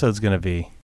this episode's going to be.